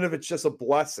 even if it's just a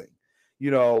blessing,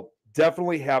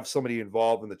 definitely have somebody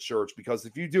involved in the church, because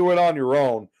if you do it on your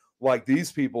own, like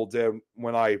these people did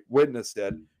when I witnessed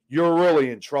it, you're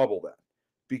really in trouble then,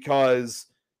 because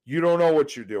you don't know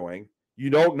what you're doing. You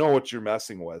don't know what you're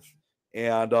messing with.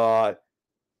 And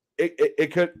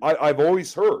it could, I've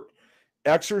always heard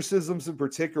exorcisms in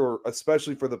particular,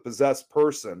 especially for the possessed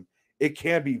person, it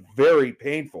can be very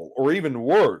painful, or even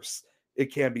worse,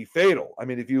 it can be fatal. I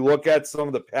mean, if you look at some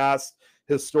of the past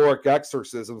historic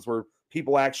exorcisms where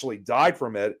people actually died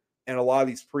from it, and a lot of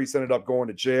these priests ended up going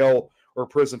to jail or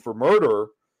prison for murder,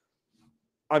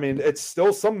 I mean, it's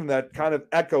still something that kind of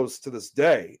echoes to this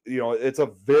day. It's a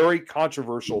very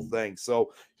controversial thing.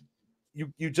 So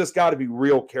you just got to be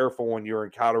real careful when you're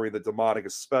encountering the demonic,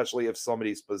 especially if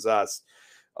somebody's possessed.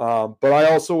 But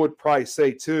I also would probably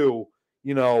say too,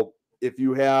 if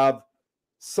you have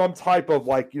some type of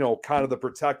kind of the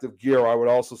protective gear, I would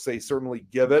also say certainly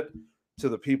give it to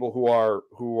the people who are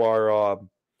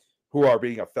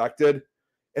being affected.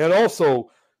 And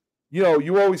also,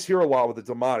 you always hear a lot with the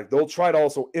demonic. They'll try to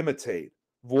also imitate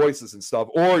voices and stuff,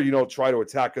 or, try to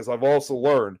attack. Because I've also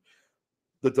learned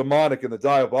the demonic and the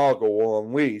diabolical will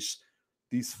unleash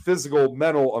these physical,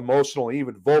 mental, emotional, and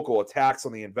even vocal attacks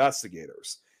on the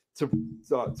investigators to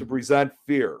present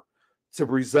fear, to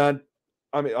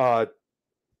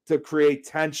create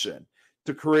tension,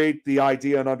 to create the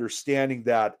idea and understanding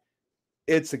that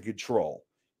it's in control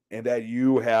and that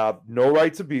you have no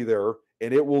right to be there,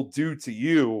 and it will do to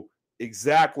you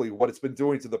exactly what it's been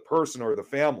doing to the person or the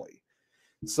family.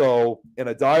 So in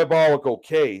a diabolical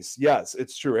case, yes,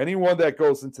 it's true. Anyone that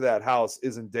goes into that house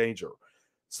is in danger.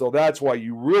 So that's why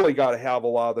you really got to have a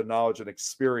lot of the knowledge and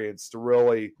experience to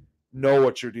really know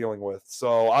what you're dealing with.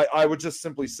 So I would just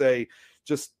simply say,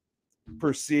 just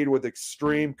proceed with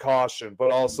extreme caution,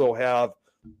 but also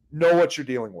know what you're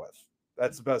dealing with.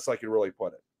 That's the best I could really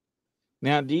put it.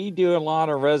 Now, do you do a lot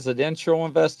of residential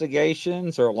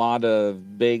investigations or a lot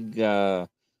of big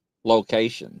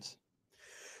locations?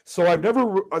 So I've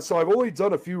only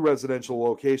done a few residential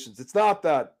locations. It's not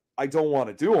that I don't want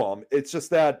to do them. It's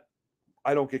just that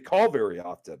I don't get called very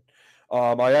often.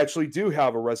 I actually do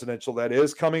have a residential that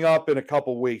is coming up in a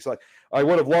couple weeks. I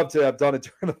would have loved to have done it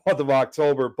during the month of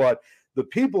October, but the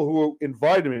people who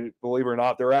invited me, believe it or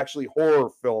not, they're actually horror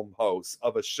film hosts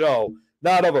of a show,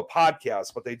 not of a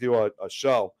podcast, but they do a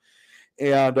show.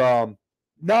 And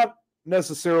not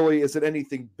necessarily is it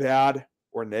anything bad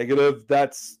or negative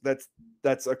that's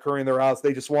occurring in their house.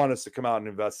 They just want us to come out and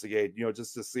investigate,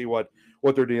 just to see what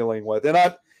they're dealing with. And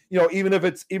even if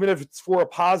it's for a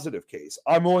positive case,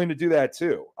 I'm willing to do that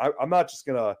too. I'm not just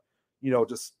gonna,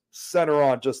 just center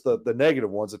on just the negative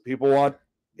ones. If people want,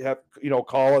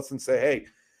 call us and say, hey,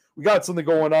 we got something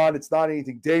going on. It's not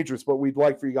anything dangerous, but we'd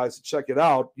like for you guys to check it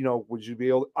out. Would you be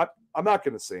able? I'm not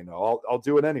going to say no. I'll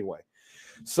do it anyway.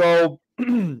 So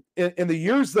in the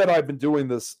years that I've been doing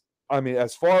this, I mean,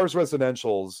 as far as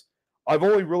residentials, I've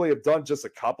only really have done just a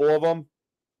couple of them.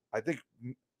 I think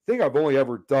I've only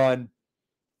ever done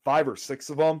 5 or 6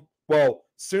 of them. Well,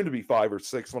 soon to be 5 or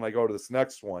 6 when I go to this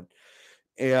next one.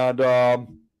 And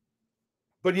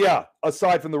but yeah,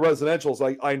 aside from the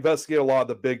residentials, I investigate a lot of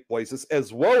the big places,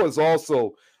 as well as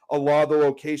also a lot of the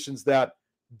locations that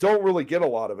don't really get a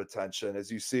lot of attention, as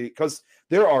you see, because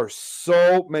there are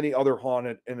so many other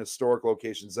haunted and historic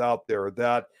locations out there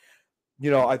that,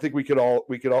 I think we could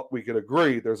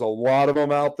agree there's a lot of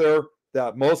them out there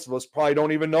that most of us probably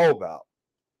don't even know about.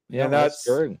 Yeah, and that's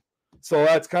true. So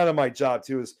that's kind of my job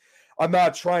too, is I'm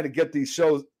not trying to get these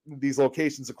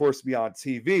locations, of course, to be on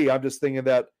TV. I'm just thinking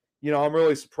that, I'm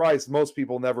really surprised most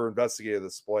people never investigated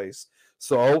this place.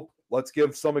 So let's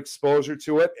give some exposure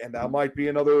to it. And that might be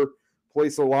another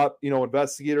place a lot,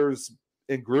 investigators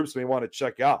and groups may want to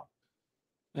check out.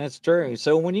 That's true.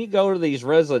 So when you go to these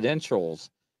residentials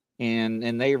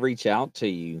and they reach out to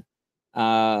you,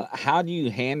 how do you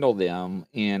handle them,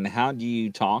 and how do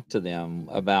you talk to them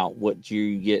about what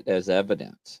you get as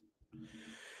evidence?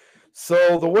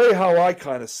 So the way how I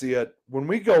kind of see it, when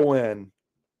we go in,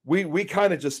 we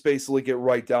kind of just basically get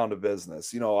right down to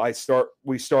business.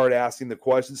 We start asking the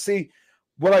questions. See,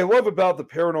 what I love about the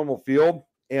paranormal field,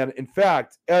 and in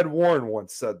fact, Ed Warren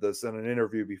once said this in an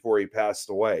interview before he passed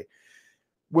away.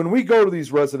 When we go to these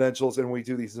residentials and we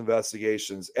do these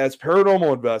investigations, as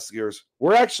paranormal investigators,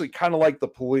 we're actually kind of like the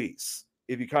police,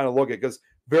 if you kind of look at it, because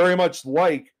very much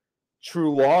like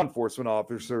true law enforcement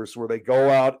officers, where they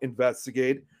go out,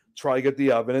 investigate, try to get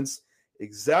the evidence,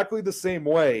 exactly the same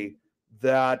way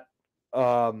that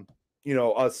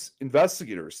us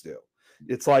investigators do.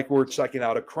 It's like we're checking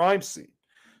out a crime scene.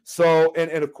 So,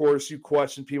 and of course, you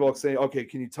question people saying, okay,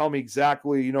 can you tell me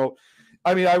exactly,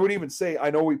 I mean, I would even say, I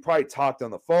know we probably talked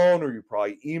on the phone, or you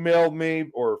probably emailed me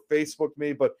or Facebooked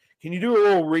me, but can you do a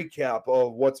little recap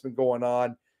of what's been going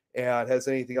on, and has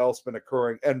anything else been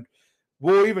occurring? And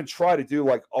we'll even try to do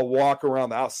like a walk around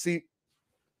the house. See,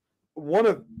 I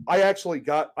know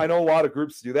a lot of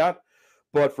groups do that,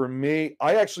 but for me,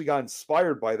 I actually got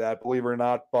inspired by that, believe it or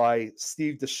not, by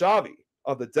Steve DeShavi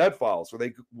of the Dead Files, where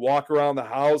they walk around the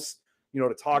house,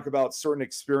 to talk about certain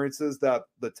experiences that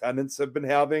the tenants have been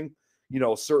having,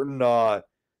 certain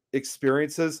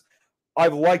experiences.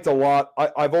 I've liked a lot.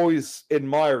 I've always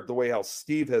admired the way how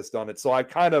Steve has done it. So I've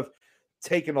kind of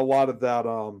taken a lot of that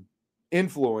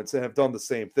influence and have done the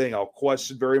same thing. I'll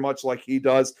question very much like he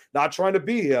does, not trying to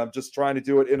be him, just trying to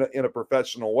do it in a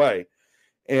professional way.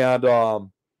 And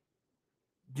and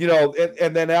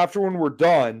then after, when we're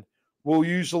done, I'll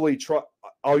usually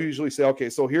say, okay,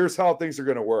 so here's how things are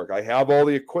going to work. I have all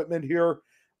the equipment here.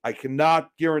 I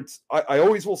cannot guarantee, I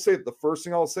always will say that the first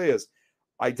thing I'll say is,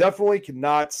 I definitely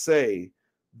cannot say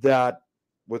that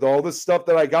with all this stuff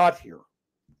that I got here,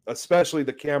 especially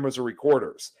the cameras or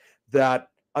recorders, that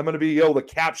I'm going to be able to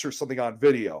capture something on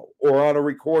video or on a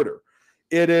recorder.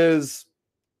 It's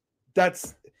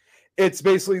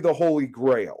basically the holy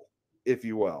grail, if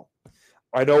you will.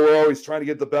 I know we're always trying to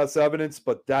get the best evidence,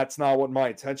 but that's not what my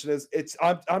intention is.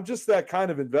 I'm just that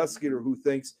kind of investigator who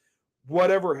thinks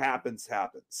whatever happens,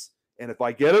 happens. And if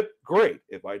I get it, great.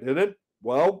 If I didn't,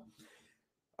 well,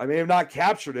 I may have not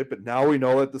captured it, but now we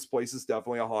know that this place is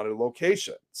definitely a haunted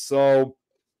location. So,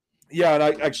 yeah, and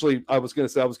I was going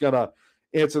to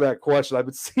answer that question. I've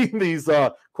been seeing these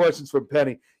questions from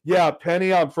Penny. Yeah,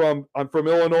 Penny, I'm from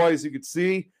Illinois, as you can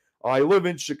see. I live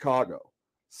in Chicago.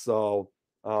 So,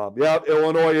 yeah,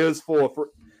 Illinois is full of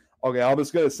okay, I'm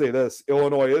just going to say this.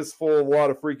 Illinois is full of a lot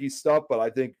of freaky stuff, but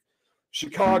I think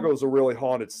Chicago is a really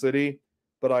haunted city.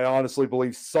 But I honestly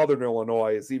believe Southern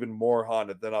Illinois is even more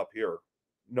haunted than up here.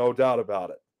 No doubt about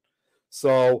it.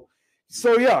 So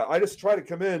yeah, I just try to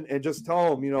come in and just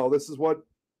tell them, this is what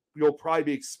you'll probably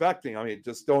be expecting. I mean,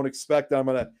 just don't expect that I'm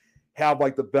going to have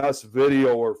like the best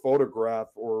video or photograph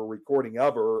or recording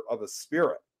ever of a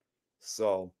spirit.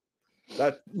 So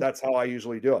that's how I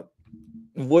usually do it.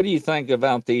 What do you think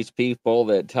about these people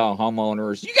that tell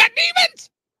homeowners, you got demons?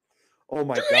 Oh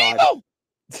my You're God. Evil.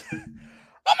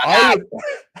 Oh my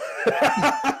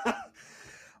God.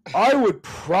 I would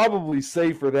probably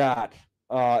say for that,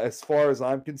 as far as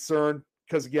I'm concerned,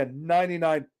 because again, 90,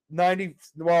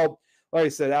 well, like I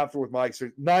said, after with my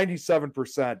experience,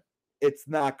 97%, it's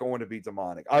not going to be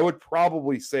demonic. I would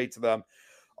probably say to them,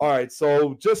 all right,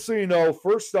 so just so you know,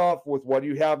 first off, with what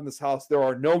you have in this house, there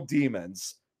are no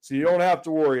demons. So you don't have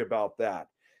to worry about that.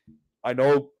 I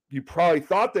know you probably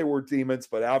thought they were demons,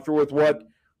 but after with what,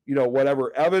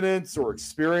 whatever evidence or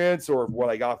experience or what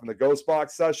I got from the ghost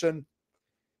box session,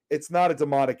 it's not a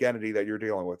demonic entity that you're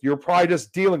dealing with. You're probably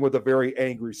just dealing with a very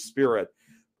angry spirit.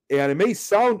 And it may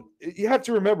sound, you have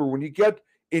to remember when you get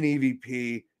an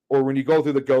EVP or when you go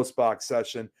through the ghost box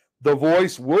session, the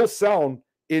voice will sound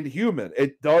inhuman.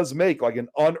 It does make like an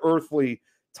unearthly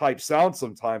type sound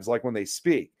sometimes, like when they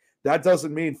speak. That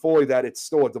doesn't mean fully that it's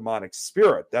still a demonic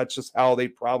spirit. That's just how they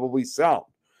probably sound.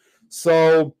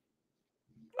 So,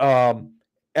 and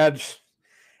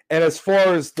as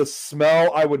far as the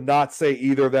smell, I would not say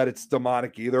either that it's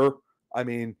demonic either. I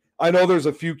mean, I know there's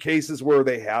a few cases where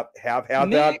they have had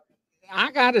that. I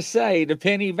gotta say to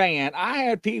Penny Van, I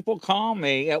had people call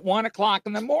me at 1 o'clock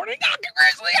in the morning. Dr.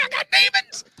 Grizzly, I got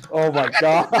demons. Oh my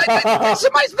God.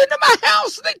 Somebody's been to my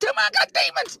house and they tell me I got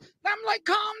demons. And I'm like,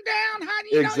 calm down. How do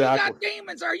you know you got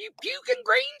demons? Are you puking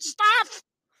green stuff?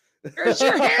 Is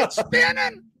your head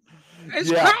spinning? His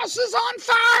cross is on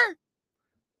fire.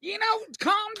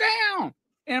 Calm down.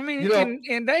 I mean,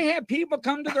 and they have people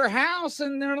come to their house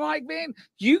and they're like, man,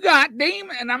 you got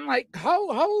demons. And I'm like,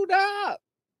 hold up.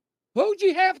 Who'd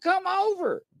you have come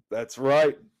over? That's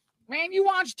right. Man, you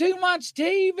watch too much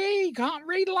TV. Can't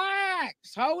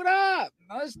relax. Hold up.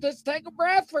 Let's take a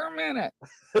breath for a minute.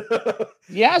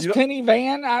 Yes, Penny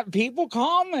Van. People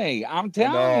call me. I'm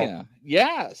telling you.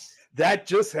 Yes. That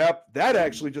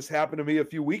actually just happened to me a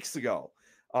few weeks ago.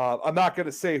 I'm not going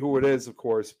to say who it is, of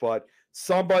course, but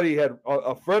somebody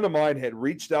a friend of mine had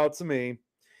reached out to me,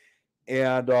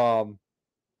 and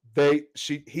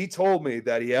he told me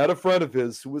that he had a friend of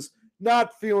his who was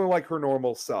not feeling like her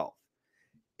normal self,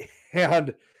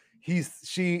 and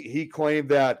he claimed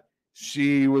that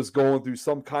she was going through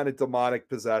some kind of demonic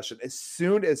possession. As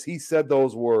soon as he said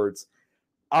those words,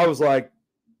 I was like,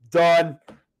 done.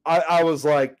 I was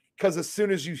like, because as soon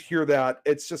as you hear that,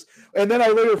 it's just, and then I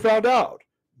later found out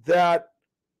that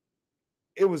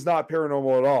it was not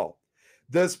paranormal at all.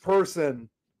 This person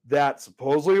that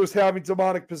supposedly was having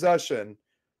demonic possession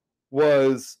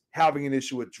was having an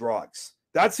issue with drugs.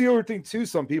 That's the other thing, too,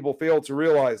 some people fail to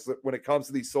realize, that when it comes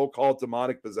to these so-called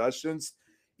demonic possessions,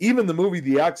 even the movie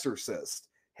The Exorcist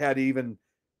had even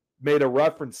made a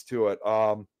reference to it.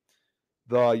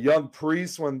 The young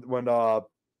priest, when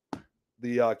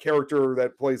the character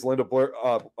that plays Linda Blair,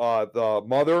 the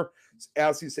mother,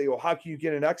 asks you, say, well, how can you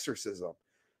get an exorcism?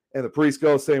 And the priest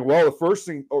goes saying, well, the first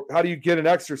thing, how do you get an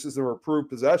exorcism or prove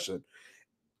possession?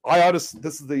 This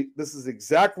is the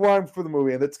exact line for the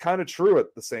movie, and it's kind of true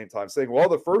at the same time, saying, well,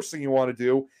 the first thing you want to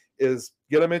do is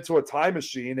get them into a time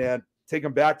machine and take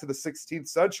them back to the 16th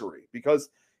century, because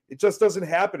it just doesn't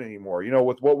happen anymore.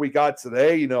 With what we got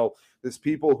today, there's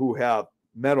people who have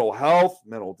mental health,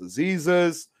 mental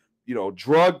diseases,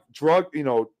 drug,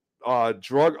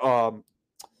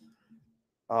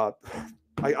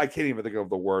 I can't even think of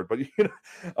the word, but you know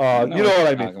what I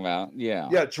mean. About.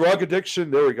 Yeah, drug addiction.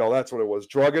 There we go. That's what it was.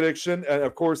 Drug addiction. And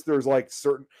of course, there's like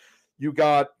certain, you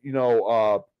got,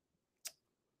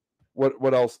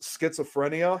 what else?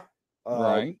 Schizophrenia,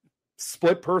 right?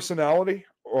 Split personality,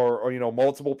 or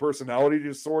multiple personality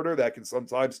disorder that can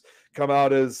sometimes come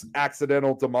out as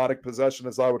accidental demonic possession,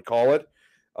 as I would call it.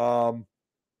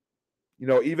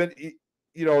 Even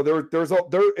there's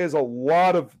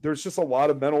just a lot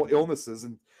of mental illnesses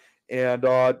and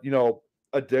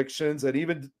addictions and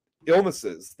even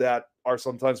illnesses that are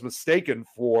sometimes mistaken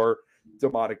for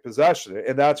demonic possession.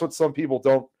 And that's what some people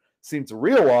don't seem to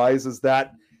realize, is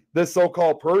that this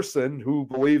so-called person who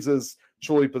believes is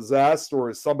truly possessed or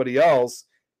is somebody else,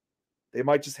 they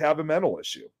might just have a mental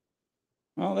issue.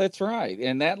 Oh, that's right.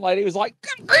 And that lady was like,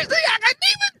 crazy, I got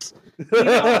demons.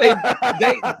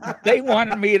 They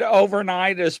wanted me to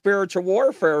overnight a spiritual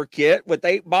warfare kit with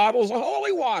 8 bottles of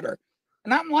holy water.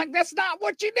 And I'm like, that's not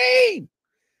what you need.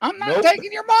 I'm not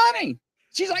taking your money.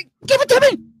 She's like, give it to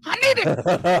me. I need it.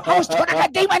 I was told I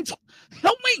got demons.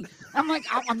 Help me. I'm like,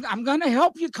 I'm going to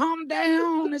help you calm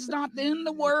down. It's not the end of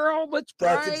the world. Let's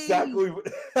pray.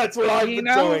 That's what I've been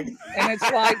doing. And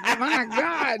it's like, my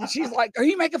God. And she's like, are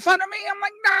you making fun of me? I'm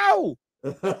like, no.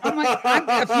 I'm like,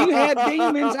 if you had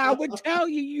demons, I would tell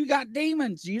you, you got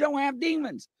demons. You don't have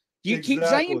demons. You keep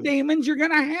saying demons, you're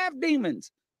going to have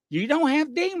demons. You don't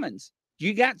have demons.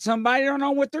 You got somebody don't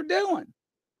know what they're doing.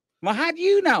 Well, how do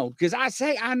you know? Because I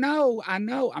say, I know. I'm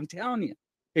telling you.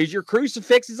 Is your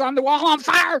crucifixes on the wall on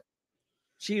fire?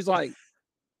 She's like,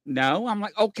 no. I'm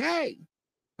like, okay.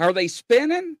 Are they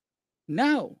spinning?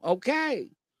 No. Okay.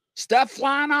 Stuff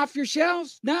flying off your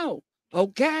shelves? No.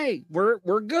 Okay. We're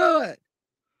good.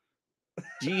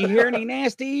 Do you hear any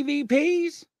nasty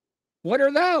EVPs? What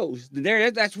are those?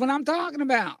 That's what I'm talking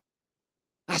about.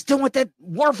 I still want that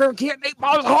warfare kit and 8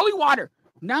 bottles of holy water.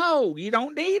 No, you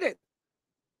don't need it.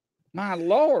 My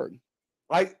Lord.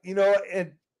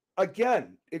 And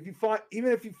again,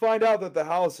 even if you find out that the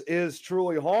house is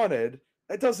truly haunted,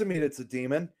 that doesn't mean it's a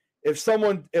demon. If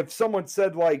someone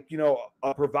said, like,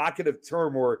 a provocative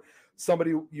term, or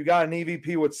you got an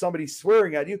EVP with somebody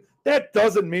swearing at you, that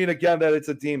doesn't mean, again, that it's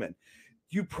a demon.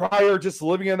 You probably are just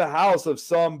living in the house of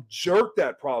some jerk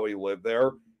that probably lived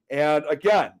there. And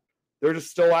again, they're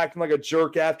just still acting like a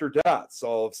jerk after death.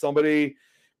 So if somebody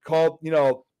called,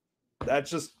 that's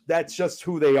just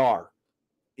who they are,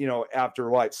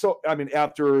 after life. So, I mean,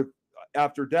 after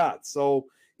death. So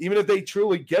even if they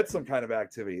truly get some kind of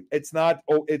activity, it's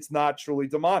not truly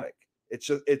demonic. It's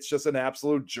just an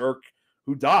absolute jerk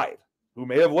who died, who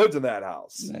may have lived in that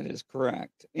house. That is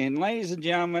correct. And ladies and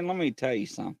gentlemen, let me tell you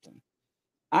something.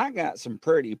 I got some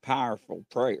pretty powerful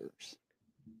prayers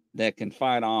that can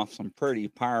fight off some pretty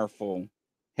powerful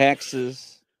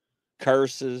hexes,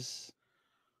 curses,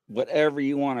 whatever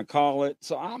you want to call it.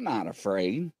 So I'm not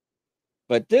afraid.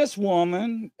 But this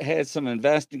woman had some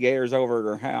investigators over at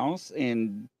her house,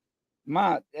 and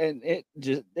it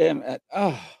just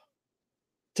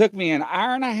took me an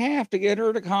hour and a half to get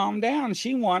her to calm down.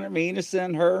 She wanted me to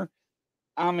send her,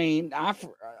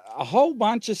 a whole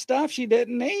bunch of stuff she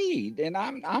didn't need, and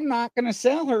I'm not going to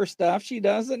sell her stuff she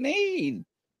doesn't need.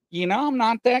 I'm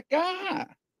not that guy.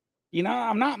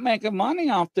 I'm not making money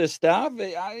off this stuff.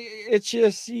 It's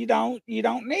just you don't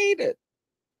need it.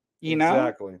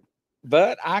 Exactly.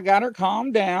 But I got her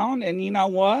calmed down, and you know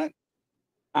what?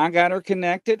 I got her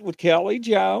connected with Kelly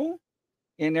Joe,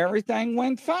 and everything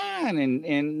went fine.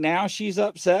 And now she's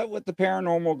upset with the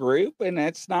paranormal group, and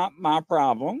that's not my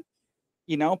problem.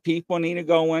 People need to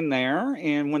go in there,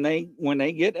 and when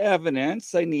they get evidence,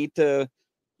 they need to,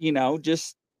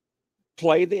 just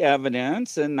play the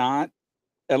evidence and not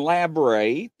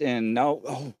elaborate and know.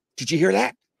 Oh, did you hear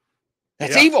that?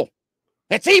 That's evil.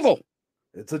 That's evil.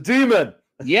 It's a demon.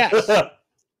 Yes.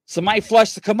 Somebody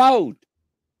flushed the commode.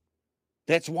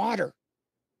 That's water.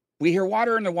 We hear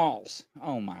water in the walls.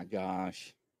 Oh my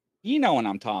gosh. You know what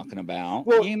I'm talking about.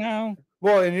 Well, and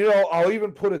I'll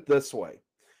even put it this way.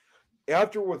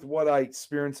 After with what I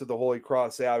experienced at the Holy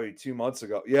Cross Abbey 2 months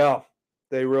ago, yeah,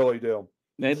 they really do.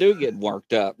 They do get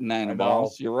worked up, Nana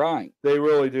Boss. You're right. They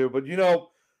really do. But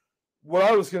what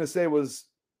I was going to say was,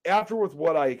 after with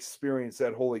what I experienced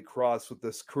at Holy Cross with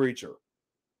this creature,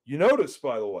 you notice,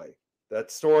 by the way,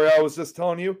 that story I was just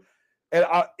telling you,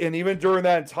 and even during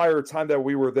that entire time that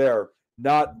we were there,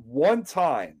 not one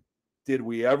time did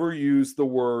we ever use the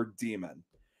word demon.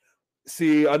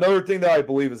 See, another thing that I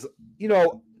believe is,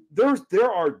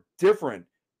 there are different,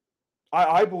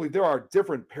 I believe there are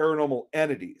different paranormal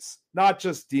entities, not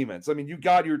just demons. I mean, you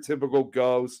got your typical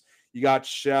ghosts, you got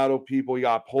shadow people, you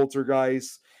got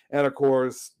poltergeists, and of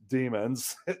course,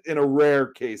 demons, in a rare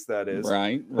case, that is.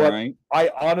 Right.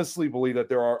 I honestly believe that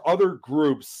there are other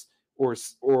groups,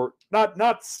 or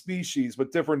not species,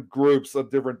 but different groups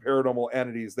of different paranormal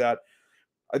entities that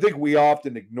I think we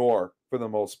often ignore for the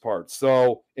most part.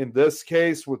 So in this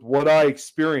case, with what I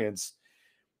experienced,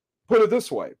 put it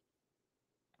this way,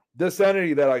 this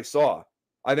entity that I saw,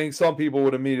 I think some people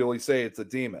would immediately say it's a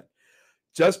demon.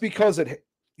 Just because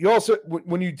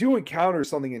when you do encounter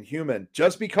something inhuman,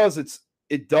 just because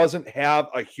it doesn't have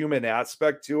a human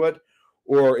aspect to it,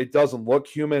 or it doesn't look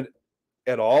human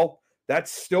at all, that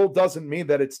still doesn't mean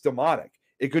that it's demonic.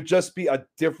 It could just be a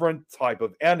different type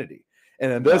of entity.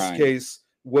 And in this case,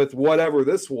 with whatever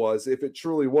this was, if it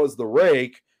truly was the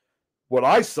rake, what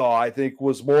I saw, I think,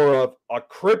 was more of a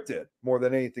cryptid more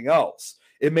than anything else.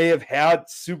 It may have had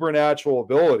supernatural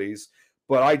abilities,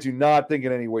 but I do not think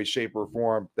in any way, shape, or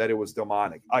form that it was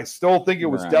demonic. I still think it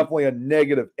was definitely a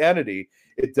negative entity.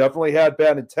 It definitely had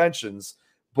bad intentions,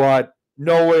 but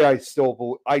no way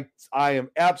I am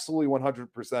absolutely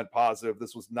 100% positive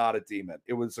this was not a demon.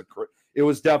 It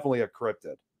was definitely a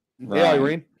cryptid. Right. Hey,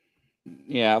 Irene?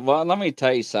 Yeah, well, let me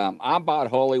tell you something. I bought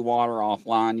holy water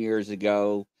offline years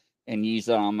ago and used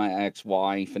it on my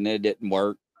ex-wife, and it didn't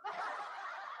work.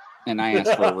 And I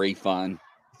asked for a refund.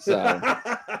 So,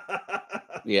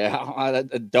 yeah,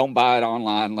 don't buy it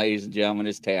online, ladies and gentlemen.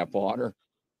 It's tap water.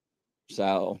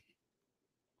 So,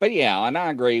 but yeah, and I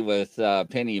agree with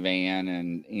Penny Van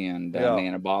and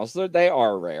Nana Boss. They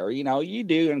are rare. You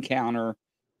do encounter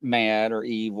mad or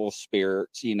evil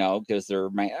spirits, because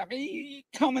they're mad. I mean, you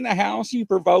come in the house, you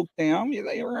provoke them,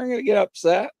 they were going to get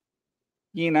upset,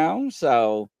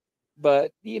 so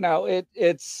but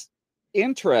it's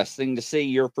interesting to see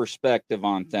your perspective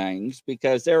on things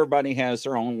because everybody has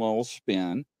their own little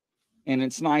spin. And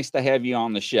it's nice to have you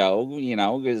on the show,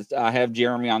 because I have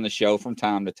Jeremy on the show from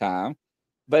time to time.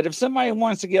 But if somebody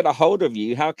wants to get a hold of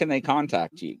you, how can they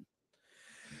contact you?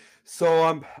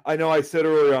 So I know I said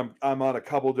earlier I'm on a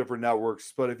couple different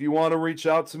networks, but if you want to reach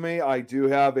out to me, I do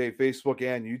have a Facebook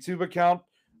and YouTube account.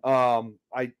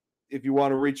 I If you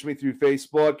want to reach me through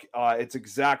Facebook, it's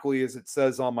exactly as it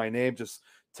says on my name. Just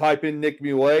type in Nick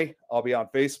Mulae. I'll be on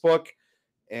Facebook,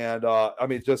 and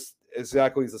just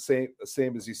exactly the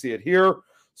same as you see it here.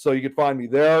 So you can find me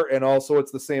there, and also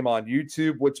it's the same on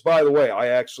YouTube. Which, by the way, I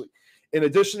actually, in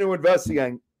addition to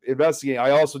investigating, I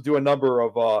also do a number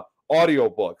of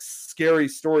audiobooks, scary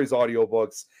stories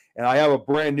audiobooks, and I have a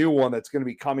brand new one that's going to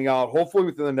be coming out hopefully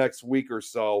within the next week or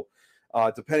so,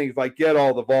 depending if I get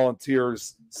all the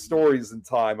volunteers stories in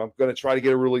time. I'm going to try to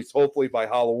get it released hopefully by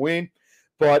Halloween.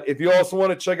 But if you also want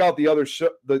to check out the other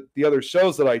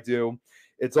shows that I do,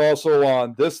 it's also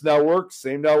on this network,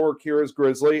 same network here as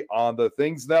Grizzly, on the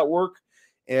Things Network,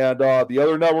 and the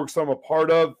other networks I'm a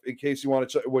part of, in case you want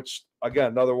to check, which, again,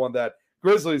 another one that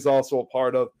Grizzly is also a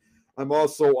part of. I'm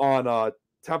also on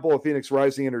Temple of Phoenix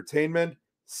Rising Entertainment,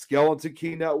 Skeleton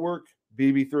Key Network,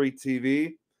 BB3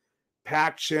 TV,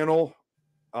 Pack Channel,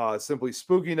 Simply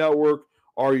Spooky Network,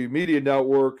 RU Media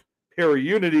Network, Perry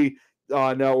Unity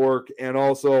Network, and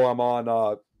also I'm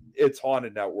on It's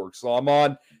Haunted Network. So I'm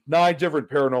on 9 different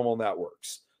paranormal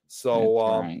networks.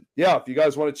 So right. Yeah, if you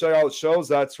guys want to check out the shows,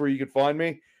 that's where you can find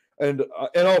me. And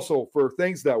also for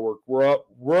Things Network, we're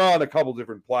on a couple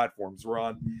different platforms. We're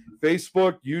on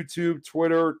Facebook, YouTube,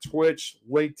 Twitter, Twitch,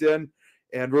 LinkedIn,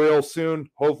 and real soon,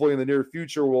 hopefully in the near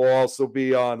future, we'll also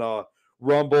be on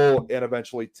Rumble and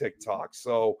eventually TikTok.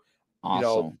 So,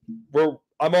 awesome.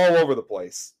 I'm all over the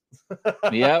place.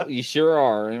 Yeah, you sure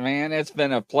are, man. It's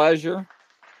been a pleasure.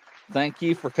 Thank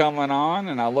you for coming on,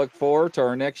 and I look forward to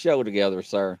our next show together,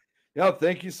 sir. Yeah,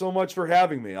 thank you so much for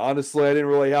having me. Honestly, I didn't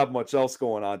really have much else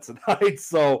going on tonight,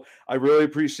 so I really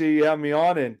appreciate you having me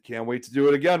on, and can't wait to do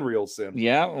it again real soon.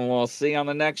 Yeah, and we'll see you on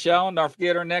the next show. And don't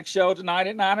forget our next show tonight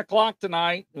at 9:00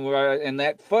 tonight. And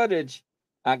that footage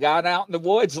I got out in the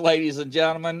woods, ladies and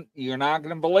gentlemen, you're not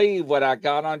going to believe what I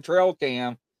got on trail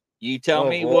cam. You tell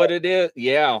me what it is.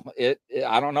 Yeah,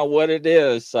 I don't know what it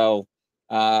is, so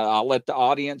I'll let the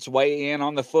audience weigh in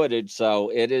on the footage. So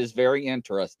it is very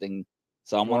interesting.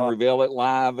 So I'm going to reveal it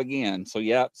live again. So,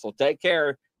 yeah. So take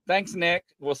care. Thanks, Nick.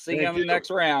 We'll see you on the next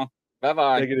round.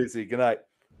 Bye-bye. Take it easy. Good night.